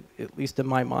 at least in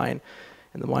my mind,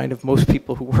 in the mind of most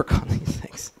people who work on these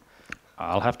things.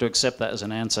 I'll have to accept that as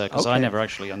an answer because I never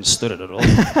actually understood it at all.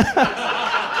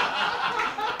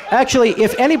 Actually,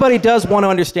 if anybody does want to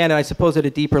understand it, I suppose at a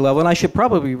deeper level, and I should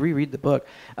probably reread the book,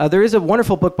 there is a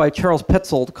wonderful book by Charles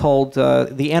Petzold called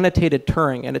The Annotated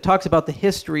Turing, and it talks about the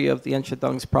history of the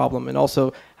Enschedung's problem and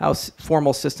also how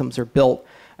formal systems are built,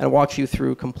 and walks you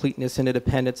through completeness and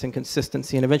independence and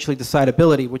consistency and eventually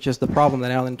decidability, which is the problem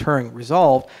that Alan Turing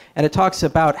resolved. And it talks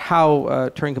about how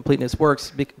Turing completeness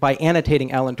works by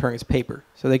annotating Alan Turing's paper.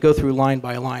 So they go through line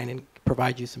by line and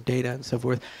provide you some data and so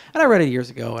forth. And I read it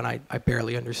years ago, and I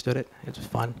barely understood it. It was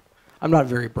fun. I'm not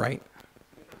very bright.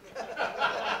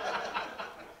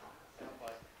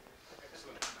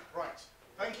 Right.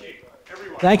 Thank you,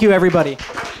 everyone. Thank you, everybody.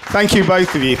 Thank you,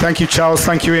 both of you. Thank you, Charles.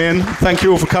 Thank you, Ian. Thank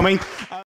you all for coming.